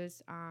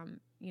issues.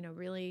 You know,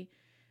 really,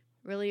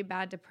 really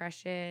bad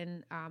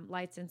depression,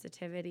 light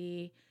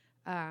sensitivity.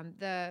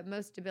 The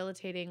most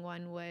debilitating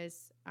one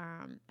was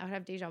I would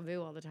have deja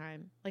vu all the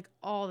time, like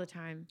all the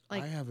time.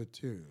 Like I have it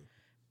too.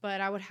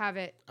 But I would have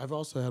it. I've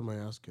also had my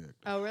ass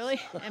kicked. Oh,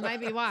 really? It might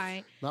be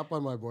why. Not by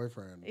my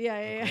boyfriend.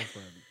 Yeah.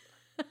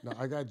 No,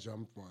 I got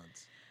jumped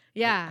once.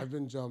 Yeah. I've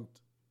been jumped.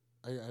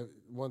 I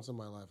once in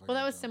my life. Well,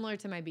 that was similar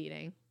to my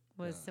beating.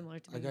 Similar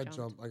to being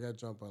jumped. I got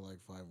jumped by like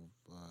 5.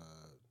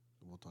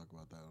 We'll talk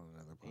about that on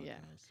another podcast.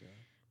 Yeah.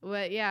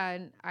 But yeah,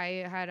 and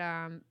I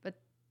had but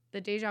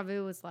the deja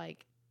vu was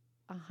like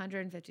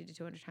 150 to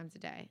 200 times a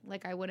day.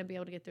 Like I wouldn't be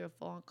able to get through a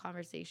full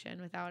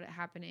conversation without it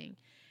happening,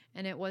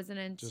 and it wasn't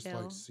until just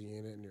like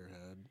seeing it in your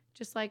head.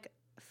 Just like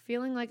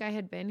feeling like I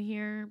had been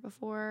here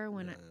before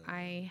when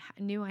I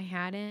knew I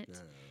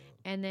hadn't,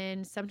 and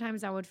then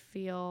sometimes I would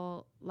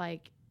feel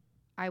like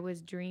I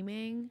was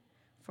dreaming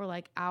for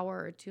like hour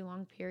or 2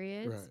 long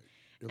periods. Right.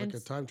 You're like a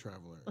time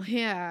traveler.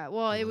 Yeah.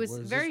 Well, it was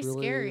very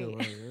scary.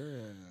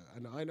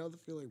 I know the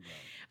feeling, bro.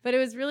 But it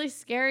was really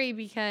scary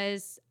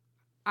because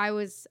I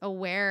was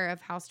aware of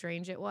how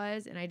strange it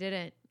was, and I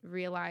didn't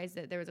realize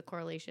that there was a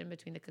correlation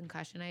between the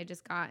concussion I had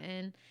just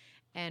gotten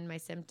and my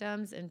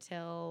symptoms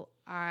until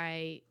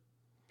I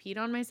peed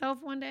on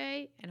myself one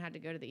day and had to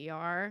go to the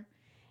ER.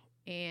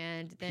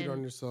 And then peed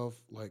on yourself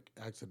like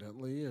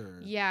accidentally,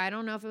 or I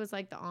don't know if it was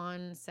like the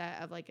onset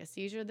of like a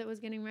seizure that was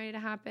getting ready to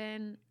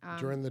happen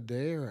during the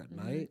day or at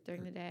night.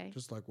 During the day,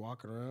 just like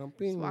walking around,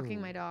 just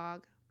walking my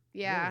dog.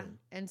 Yeah, really?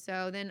 And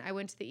so then I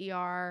went to the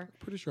ER.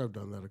 Pretty sure I've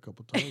done that a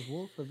couple times.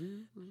 Wolf, have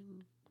you?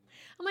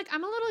 I'm like,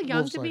 I'm a little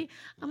young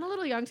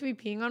to be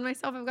peeing on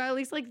myself. I've got at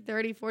least like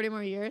 30, 40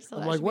 more years. So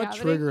I'm like, what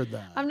triggered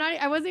that?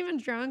 I wasn't even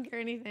drunk or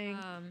anything.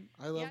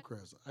 I love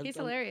Chris. He's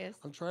hilarious.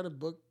 I'm trying to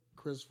book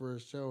Chris for a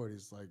show, and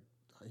he's like,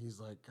 he's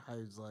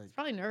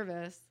probably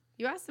nervous.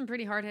 You asked some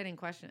pretty hard-hitting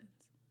questions.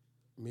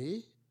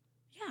 Me?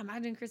 Yeah,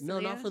 imagine Chris. No,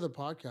 not for the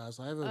podcast.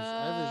 I have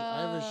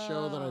a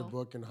show that I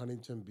book in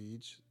Huntington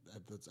Beach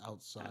that's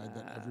outside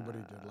that everybody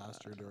did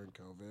last year during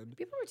COVID.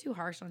 People were too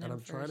harsh on him. And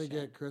I'm trying to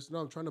get Chris. No,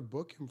 I'm trying to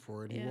book him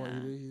for it. He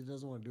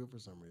doesn't want to do it for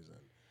some reason.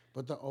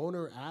 But the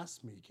owner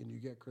asked me, "Can you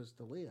get Chris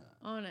D'Elia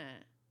on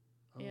it?"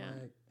 I'm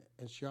like,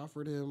 and she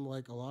offered him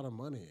like a lot of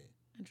money.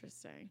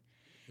 Interesting.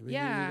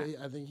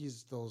 I think he's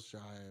still shy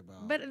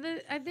about. But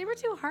they were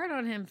too hard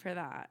on him for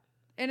that.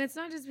 And it's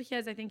not just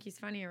because I think he's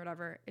funny or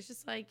whatever. It's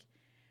just like,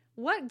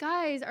 what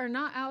guys are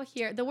not out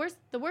here? The worst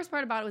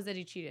part about it was that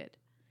he cheated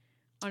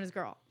on his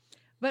girl.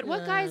 But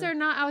what guys are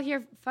not out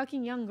here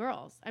fucking young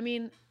girls? I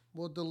mean,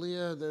 well,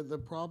 D'Elia, the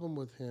problem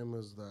with him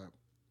is that,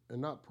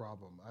 and not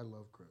problem. I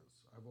love Chris.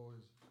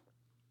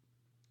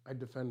 I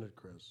defended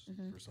Chris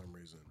for some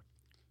reason.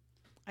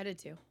 I did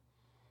too.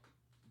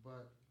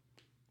 But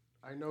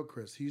I know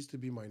Chris. He used to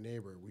be my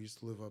neighbor. We used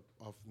to live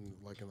up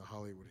in the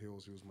Hollywood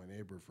Hills. He was my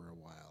neighbor for a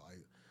while.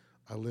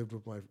 I lived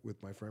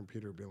with my friend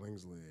Peter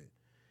Billingsley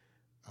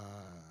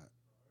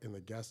in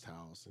the guest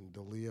house, and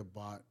D'Elia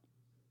bought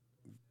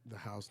the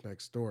house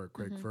next door,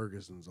 Craig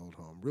Ferguson's old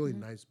home. Really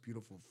nice,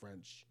 beautiful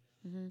French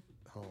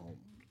home.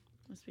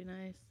 Must be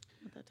nice.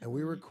 And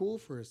we were cool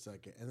for a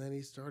second, and then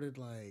he started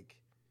like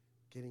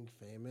getting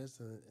famous,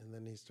 and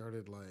then he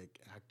started like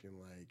acting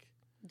like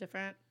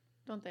different.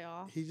 Don't they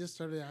all? He just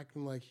started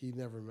acting like he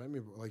never met me.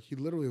 Like he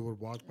literally would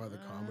walk by the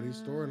comedy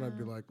store, and I'd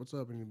be like, "What's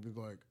up?" And he'd be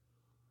like,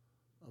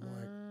 "I'm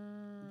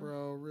like,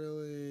 bro,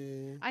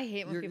 really?" I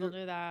hate when people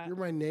do that. You're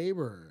my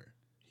neighbor.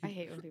 I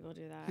hate when people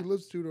do that. He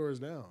lives 2 doors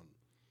down.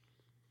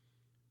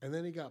 And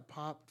then he got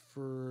popped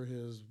for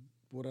his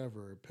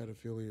whatever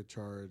pedophilia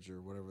charge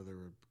or whatever they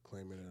were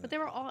claiming. But they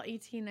were all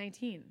 18,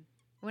 19.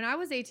 When I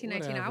was 18,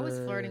 19, I was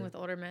flirting with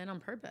older men on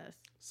purpose.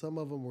 Some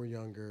of them were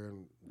younger,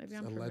 and maybe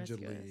I'm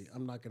allegedly. Promiscuous.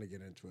 I'm not going to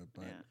get into it,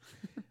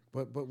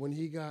 but but when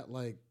he got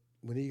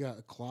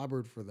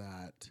clobbered for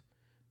that,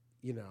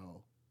 you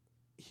know,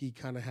 he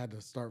kind of had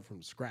to start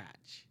from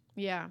scratch.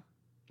 Yeah.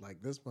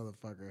 Like, this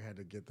motherfucker had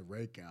to get the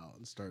rake out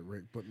and start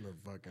putting the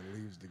fucking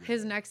leaves together.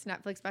 His next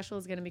Netflix special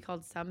is going to be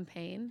called Some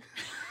Pain.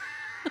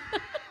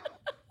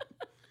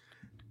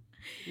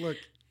 Look,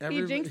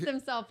 He jinxed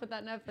himself with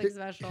that Netflix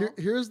special.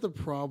 Here's the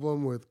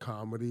problem with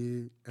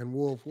comedy, and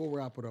we'll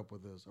wrap it up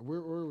with this. Where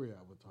are we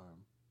at with time?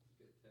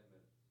 10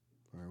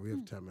 minutes. All right, we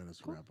have 10 minutes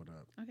to Cool. wrap it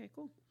up. Okay,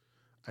 cool.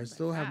 I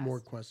still have more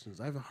questions.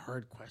 I have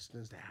hard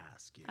questions to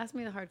ask you. Ask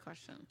me the hard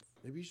questions.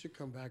 Maybe you should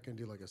come back and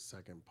do like a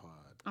second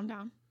pod. I'm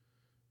down.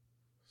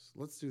 So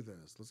let's do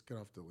this. Let's get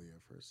off the Leah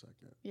for a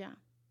second. Yeah.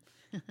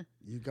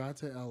 You got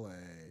to LA.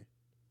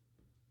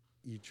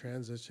 You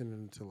transitioned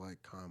into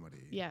like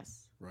comedy.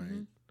 Yes. Right?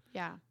 Mm-hmm.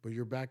 Yeah. But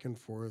you're back and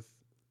forth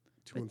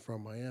to and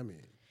from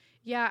Miami.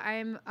 Yeah,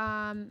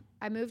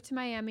 I moved to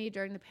Miami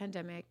during the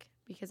pandemic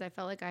because I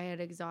felt like I had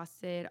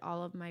exhausted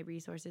all of my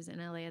resources in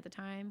LA at the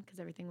time because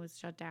everything was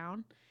shut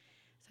down.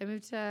 So I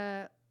moved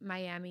to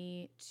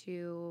Miami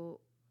to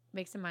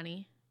make some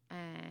money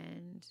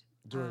and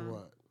Doing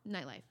what?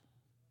 Nightlife.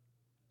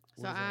 What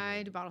So does that I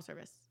mean? do bottle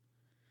service.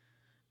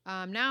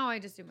 Now I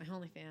just do my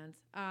OnlyFans.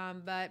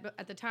 But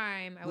at the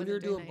time I When wasn't you're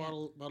doing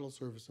doing bottle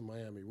service in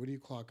Miami, what are you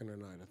clocking a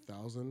night?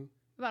 1,000?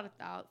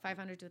 about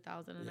 500 to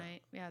 1,000 a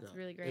night. Yeah, it's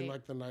really great. In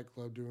like the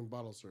nightclub doing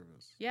bottle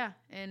service. Yeah,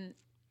 and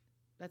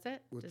that's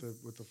it. With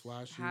Just the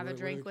flashy, have a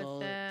drink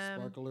with them.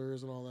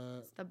 Sparklers and all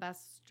that. It's the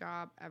best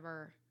job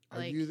ever.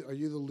 Are you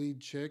the lead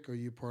chick? Or are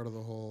you part of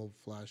the whole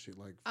flashy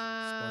like?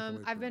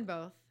 I've crew? been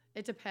both.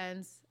 It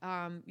depends.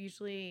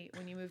 Usually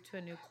when you move to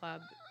a new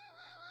club,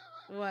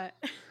 what?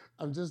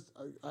 I'm just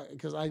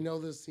because I know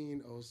this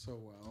scene so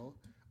well.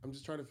 I'm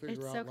just trying to figure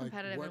It's out so like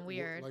competitive and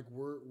weird.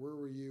 Where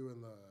were you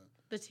in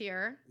The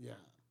tier? yeah.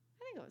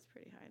 I think it was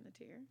pretty high in the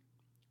tier.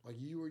 Like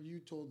you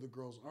told the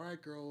girls, all right,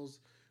 girls,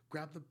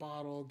 grab the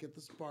bottle, get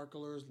the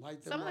sparklers,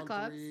 light them Some of on the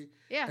clubs, 3,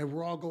 yeah. and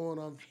we're all going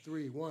on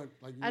 3. 1,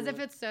 like As if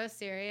it's so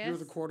serious. you're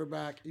the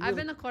quarterback. I've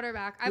been the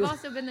quarterback. I've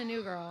also been the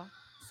new girl.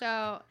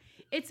 So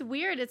it's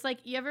weird. It's like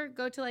you ever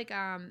go to like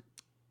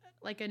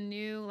a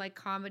new like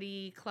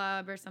comedy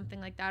club or something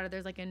like that, or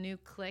there's like a new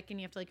clique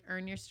and you have to like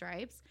earn your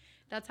stripes.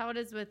 That's how it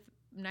is with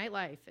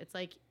nightlife. It's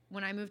like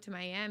when I moved to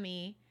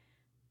Miami,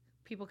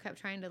 people kept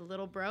trying to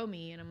little bro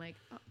me, and I'm like,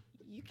 oh,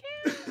 you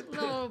can't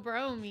little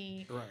bro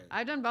me. Right.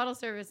 I've done bottle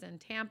service in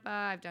Tampa.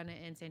 I've done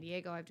it in San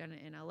Diego. I've done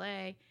it in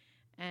LA.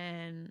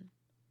 And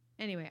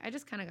anyway, I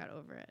just kind of got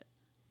over it.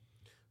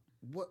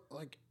 What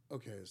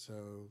okay,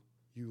 so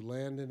you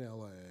land in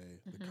LA,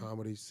 the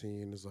comedy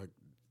scene is like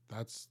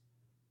that's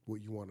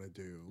what you want to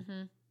do.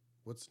 Mm-hmm.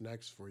 What's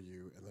next for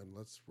you? And then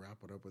let's wrap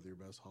it up with your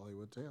best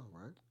Hollywood tale,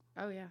 right?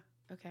 Oh yeah.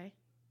 Okay.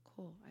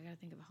 Cool. I gotta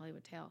think of a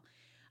Hollywood tale.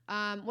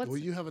 Well,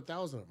 you have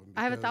 1,000 of them.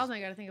 I have 1,000. I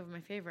gotta think of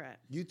my favorite.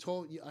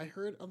 I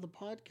heard on the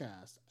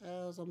podcast.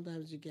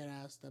 Sometimes you get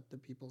asked up to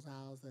people's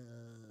houses,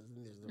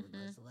 and there's the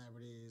nice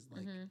celebrities.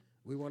 Like,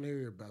 we want to hear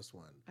your best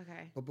one.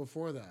 Okay. But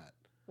before that,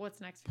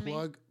 What's next for me?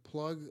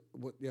 plug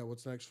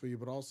what's next for you?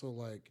 But also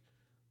like,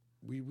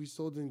 we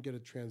still didn't get a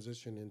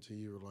transition into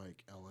your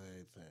like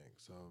LA thing.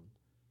 So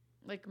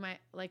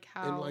Like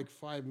how in like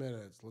 5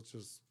 minutes, let's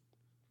just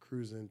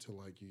cruise into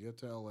like you get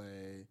to LA,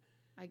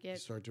 you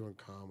start doing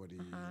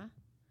comedy.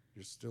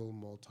 You're still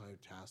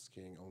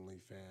multitasking,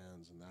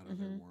 OnlyFans and that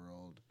other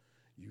world.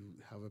 You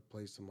have a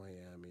place in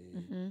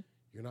Miami.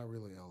 You're not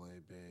really LA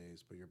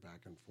based, but you're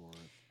back and forth.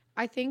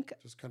 I think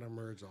Just kind of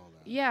merge all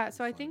that. yeah.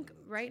 So I 5 think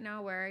minutes. right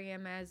now where I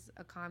am as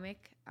a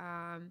comic,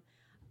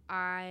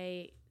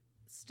 I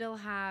still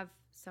have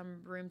some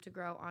room to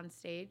grow on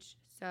stage.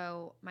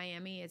 So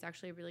Miami is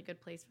actually a really good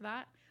place for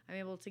that. I'm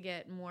able to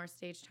get more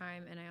stage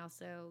time, and I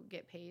also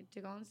get paid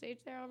to go on stage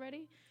there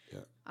already.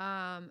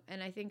 Yeah.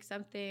 And I think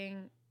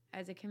something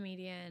as a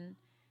comedian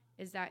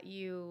is that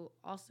you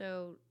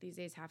also these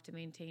days have to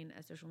maintain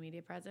a social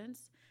media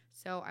presence.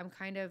 So I'm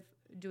kind of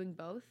doing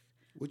both.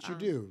 Which you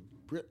do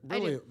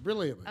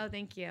brilliantly. Oh,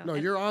 thank you. No,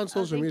 And- you're on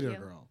social thank media, you.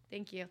 girl.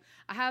 Thank you.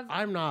 I have.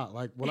 I'm not.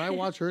 Like when I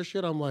watch her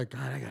shit, I'm like,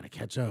 God, I gotta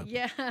catch up.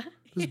 Yeah.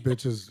 This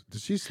bitch is.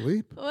 Did she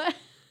sleep? What?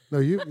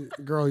 No,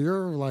 girl,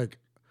 you're like.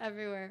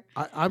 Everywhere.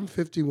 I'm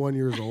 51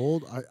 years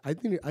old. I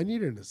think I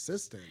need an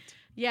assistant.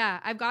 Yeah,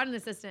 I've got an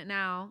assistant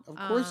now. Of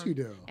course you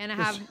do. And I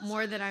have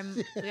more that I'm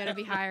gonna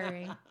be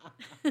hiring.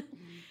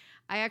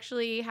 I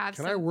actually have.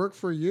 Can I work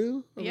for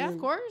you? Yeah, of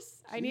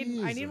course. I need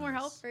more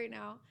help Jesus. right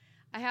now.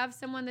 I have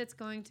someone that's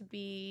going to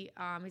be.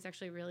 He's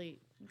actually a really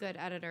good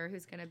editor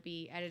who's going to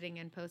be editing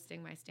and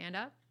posting my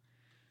stand-up.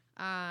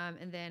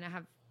 And then I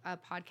have a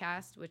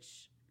podcast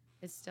which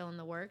is still in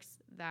the works.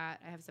 That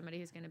I have somebody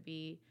who's going to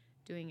be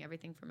doing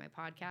everything for my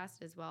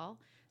podcast as well.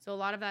 So a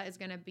lot of that is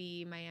going to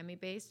be Miami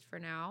based for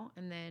now,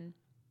 and then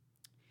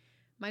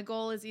my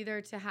goal is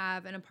either to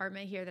have an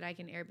apartment here that I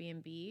can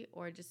Airbnb,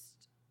 or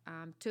just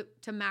to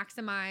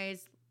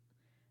maximize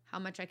how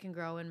much I can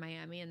grow in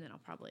Miami, and then I'll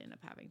probably end up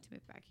having to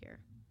move back here,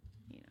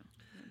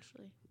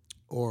 eventually.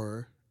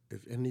 Or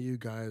if any of you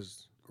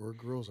guys or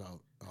girls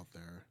out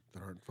there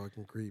that aren't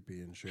fucking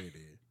creepy and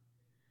shady,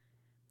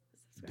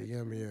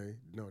 DM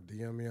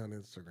me on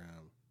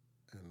Instagram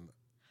and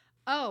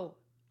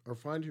or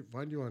find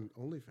you on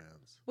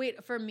OnlyFans.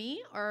 Wait, for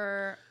me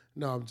or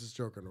No, I'm just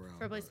joking around.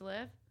 for a place to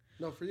live?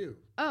 No, for you.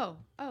 Oh,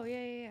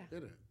 yeah.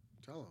 Hit it.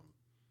 Tell them.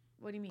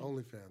 What do you mean?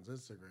 OnlyFans,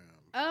 Instagram.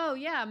 Oh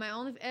yeah,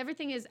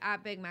 everything is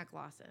at Big Mac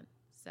Lawson.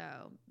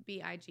 So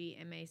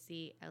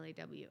BIGMACLAWSON.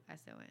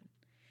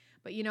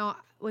 But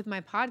with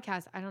my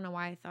podcast, I don't know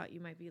why I thought you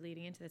might be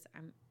leading into this.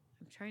 I'm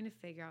trying to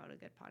figure out a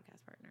good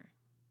podcast partner.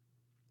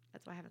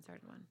 That's why I haven't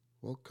started one.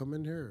 Well, come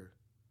in here.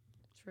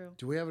 True.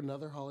 Do we have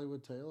another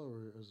Hollywood tale,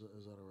 or is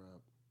that a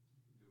wrap?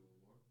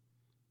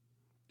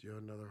 Do you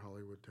have another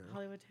Hollywood tale?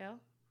 Hollywood tale?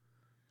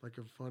 Like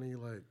a funny,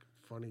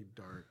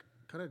 dark,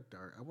 kind of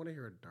dark. I want to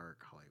hear a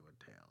dark Hollywood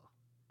tale.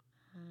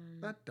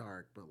 Not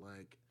dark, but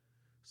like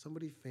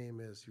somebody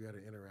famous you had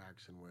an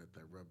interaction with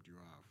that rubbed you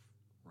off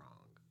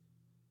wrong.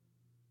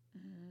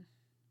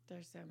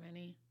 There's so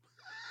many.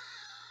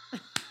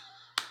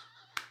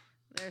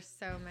 There's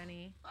so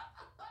many.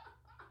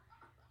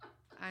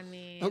 I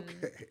mean,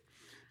 Okay.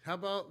 How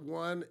about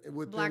one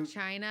with Black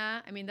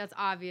China? I mean, that's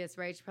obvious,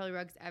 right? She probably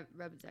rubs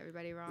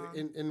everybody wrong.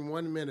 in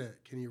 1 minute?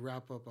 Can you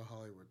wrap up a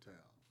Hollywood tale?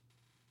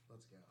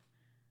 Let's go.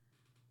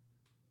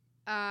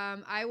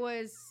 I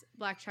was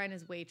Black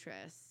China's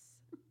waitress.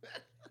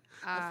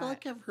 I feel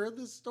like I've heard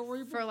this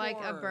story before. For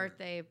like a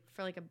birthday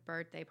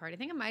party. I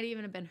think it might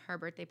even have been her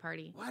birthday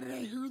party. Why did I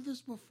hear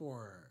this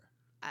before?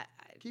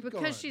 Keep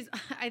because going.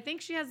 I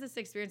think she has this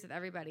experience with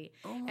everybody.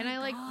 Oh my and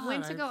I God,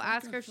 went to go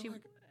ask her if she.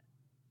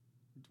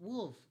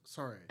 Wolf,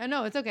 sorry.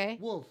 No, it's okay.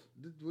 Wolf,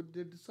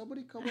 did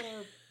somebody come on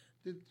our?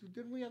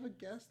 Didn't we have a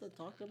guest that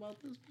talked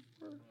about this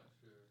before?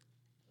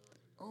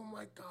 Oh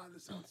my God,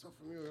 this sounds so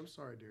familiar. I'm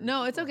sorry, dude.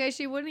 No, it's okay.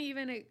 She wouldn't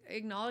even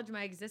acknowledge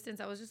my existence.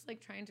 I was just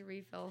trying to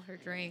refill her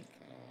drink.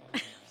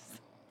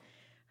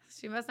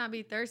 She must not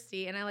be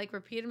thirsty, and I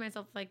repeated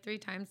myself 3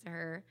 times to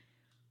her,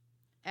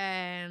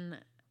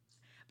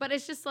 but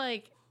it's just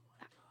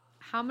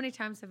how many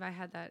times have I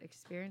had that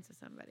experience with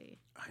somebody?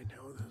 I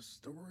know the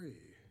story.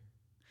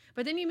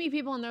 But then you meet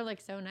people and they're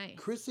so nice.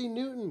 Chrissy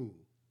Newton.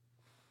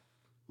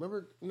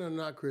 Remember? No,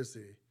 not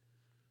Chrissy.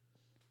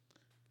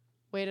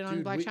 Waited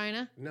on Black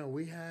China? No,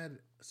 we had.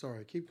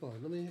 Sorry, keep going.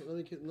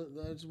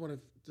 I just want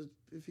to.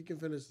 If you can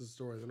finish the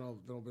story, then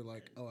I'll be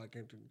like, oh, I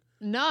can't.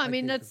 No, I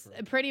mean that's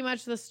pretty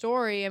much the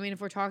story. I mean,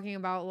 if we're talking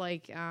about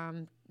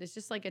it's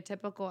just a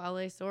typical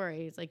LA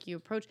story. It's you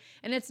approach,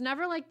 and it's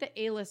never the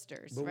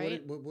A-listers, But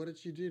right? What did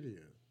she do to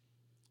you?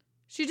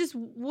 She just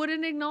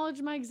wouldn't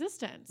acknowledge my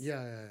existence.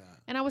 Yeah.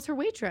 And I was her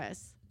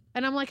waitress,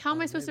 and I'm how am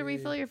I supposed to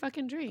refill your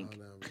fucking drink?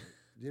 Oh, no,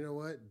 you know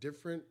what?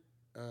 Different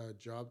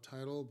job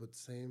title, but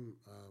same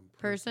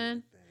Person?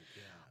 I think.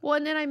 Yeah. Well,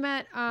 and then I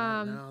met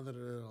now that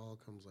it all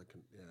comes okay.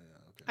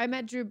 I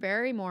met Drew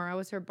Barrymore. I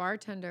was her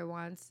bartender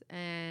once,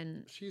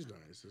 and she's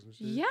nice, isn't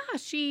she? Yeah,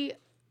 she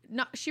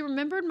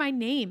remembered my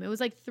name. It was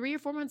 3 or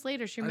 4 months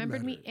later. She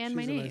remembered me and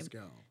my name. She's a nice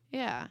gal.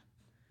 Yeah.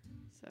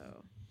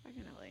 So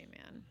fucking LA,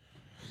 man.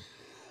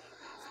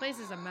 This place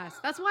is a mess.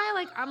 That's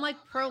why I'm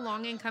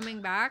prolonging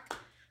coming back.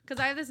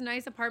 Because I have this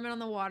nice apartment on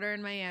the water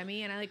in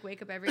Miami, and I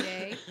wake up every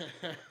day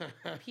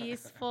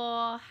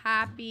peaceful,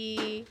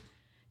 happy,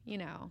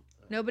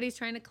 nobody's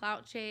trying to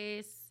clout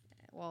chase.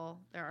 Well,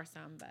 there are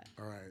some, but.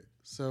 All right.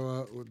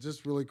 So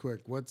just really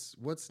quick, what's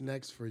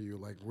next for you?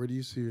 Where do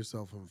you see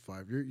yourself in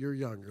 5? You're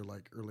young. You're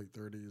early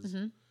 30s.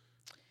 Mm-hmm.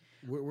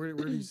 Where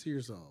do you see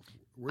yourself?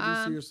 Where do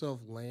you see yourself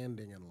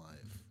landing in life?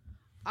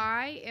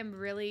 I am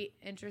really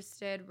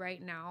interested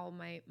right now.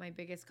 My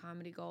biggest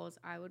comedy goal is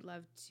I would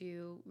love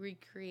to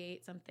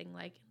recreate something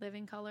like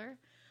Living Color.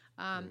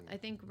 I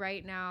think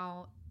right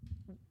now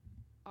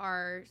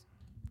our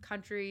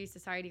country,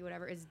 society,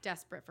 whatever, is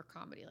desperate for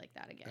comedy like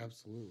that again.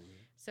 Absolutely.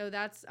 So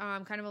that's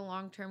kind of a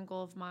long-term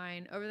goal of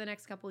mine. Over the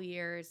next couple of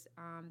years,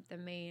 the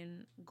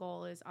main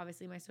goal is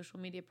obviously my social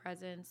media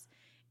presence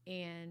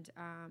and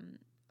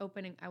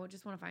opening. I would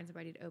just want to find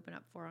somebody to open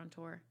up for on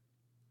tour.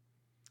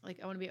 I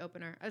want to be an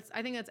opener.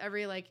 I think that's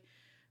every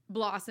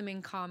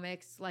blossoming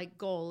comics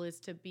goal is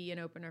to be an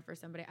opener for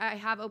somebody. I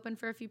have opened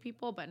for a few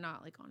people, but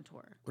not on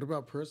tour. What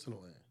about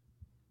personally?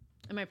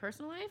 In my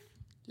personal life?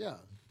 Yeah.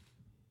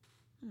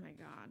 Oh my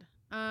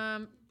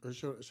God. Or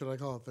should I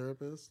call a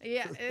therapist?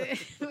 Yeah,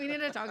 we need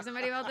to talk to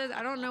somebody about this.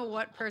 I don't know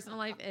what personal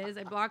life is.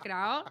 I block it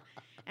out,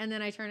 and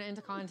then I turn it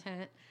into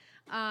content.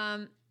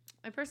 My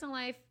personal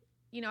life,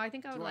 I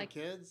think I would Do you want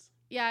kids?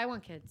 Yeah, I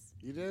want kids.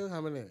 You do?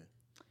 How many?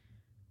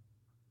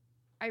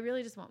 I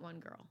really just want one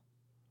girl.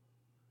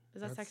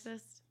 Is that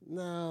sexist?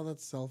 No,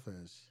 that's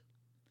selfish.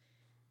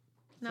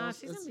 No,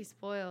 she's gonna be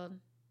spoiled.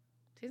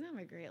 She's gonna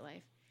have a great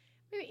life.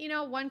 Maybe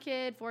 1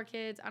 kid, 4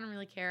 kids. I don't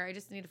really care. I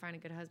just need to find a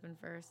good husband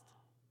first.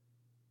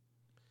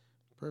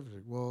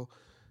 Perfect. Well,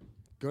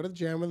 go to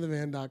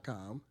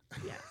jamwiththevan.com.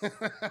 Yes.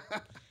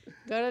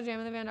 Go to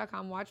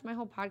jamwiththevan.com. Watch my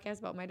whole podcast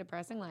about my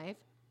depressing life.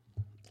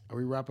 Are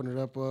we wrapping it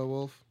up,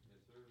 Wolf?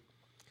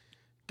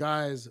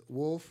 Guys,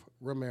 Wolf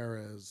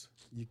Ramirez.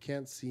 You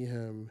can't see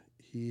him.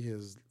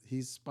 He's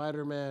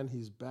Spider-Man.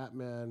 He's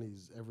Batman.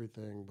 He's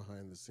everything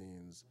behind the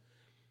scenes.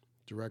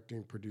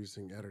 Directing,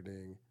 producing,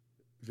 editing,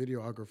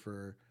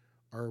 videographer.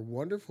 Our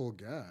wonderful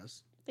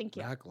guest. Thank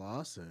you. Mac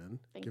Lawson.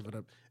 Thank Give you. it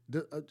up.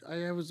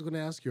 I was going to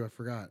ask you. I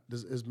forgot.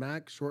 Is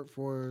Mac short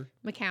for?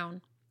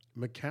 McCown.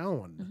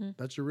 McCown. Mm-hmm.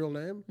 That's your real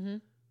name? Mm-hmm.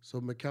 So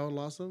McCown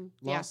Lawson?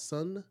 Yeah.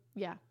 Lawson?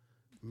 Yeah.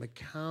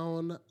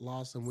 McCown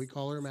Lawson. We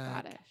call her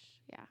Mac. Scottish.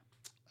 Yeah.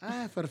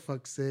 For the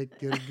fuck's sake,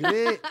 you're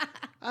great.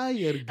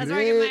 You're That's where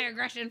I get my great.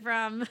 aggression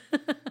from.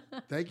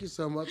 Thank you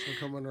so much for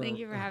coming on Thank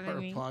you for having our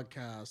me.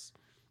 podcast.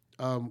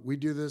 We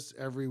do this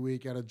every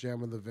week at a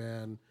Jam in the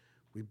Van.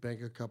 We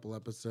bank a couple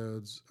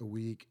episodes a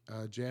week.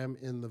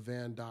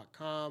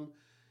 Jaminthevan.com.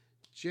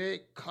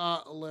 Jake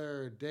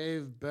Cotler,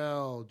 Dave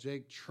Bell,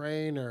 Jake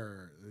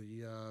Trainer,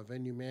 the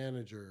venue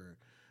manager,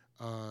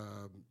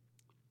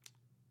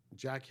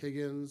 Jack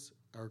Higgins,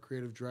 our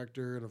creative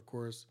director, and of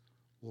course,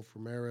 Wolf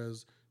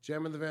Ramirez.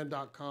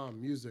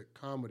 Jaminthevan.com. Music,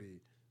 comedy,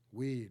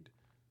 weed,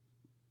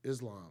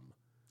 Islam.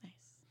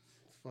 Nice.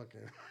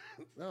 Fucking.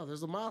 No,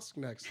 there's a mosque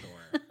next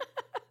door.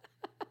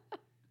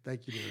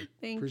 Thank you, dude.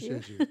 Thank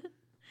Appreciate you.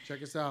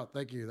 Check us out.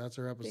 Thank you. That's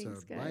our episode.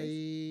 Thanks,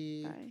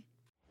 guys. Bye.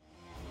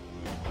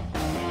 Bye.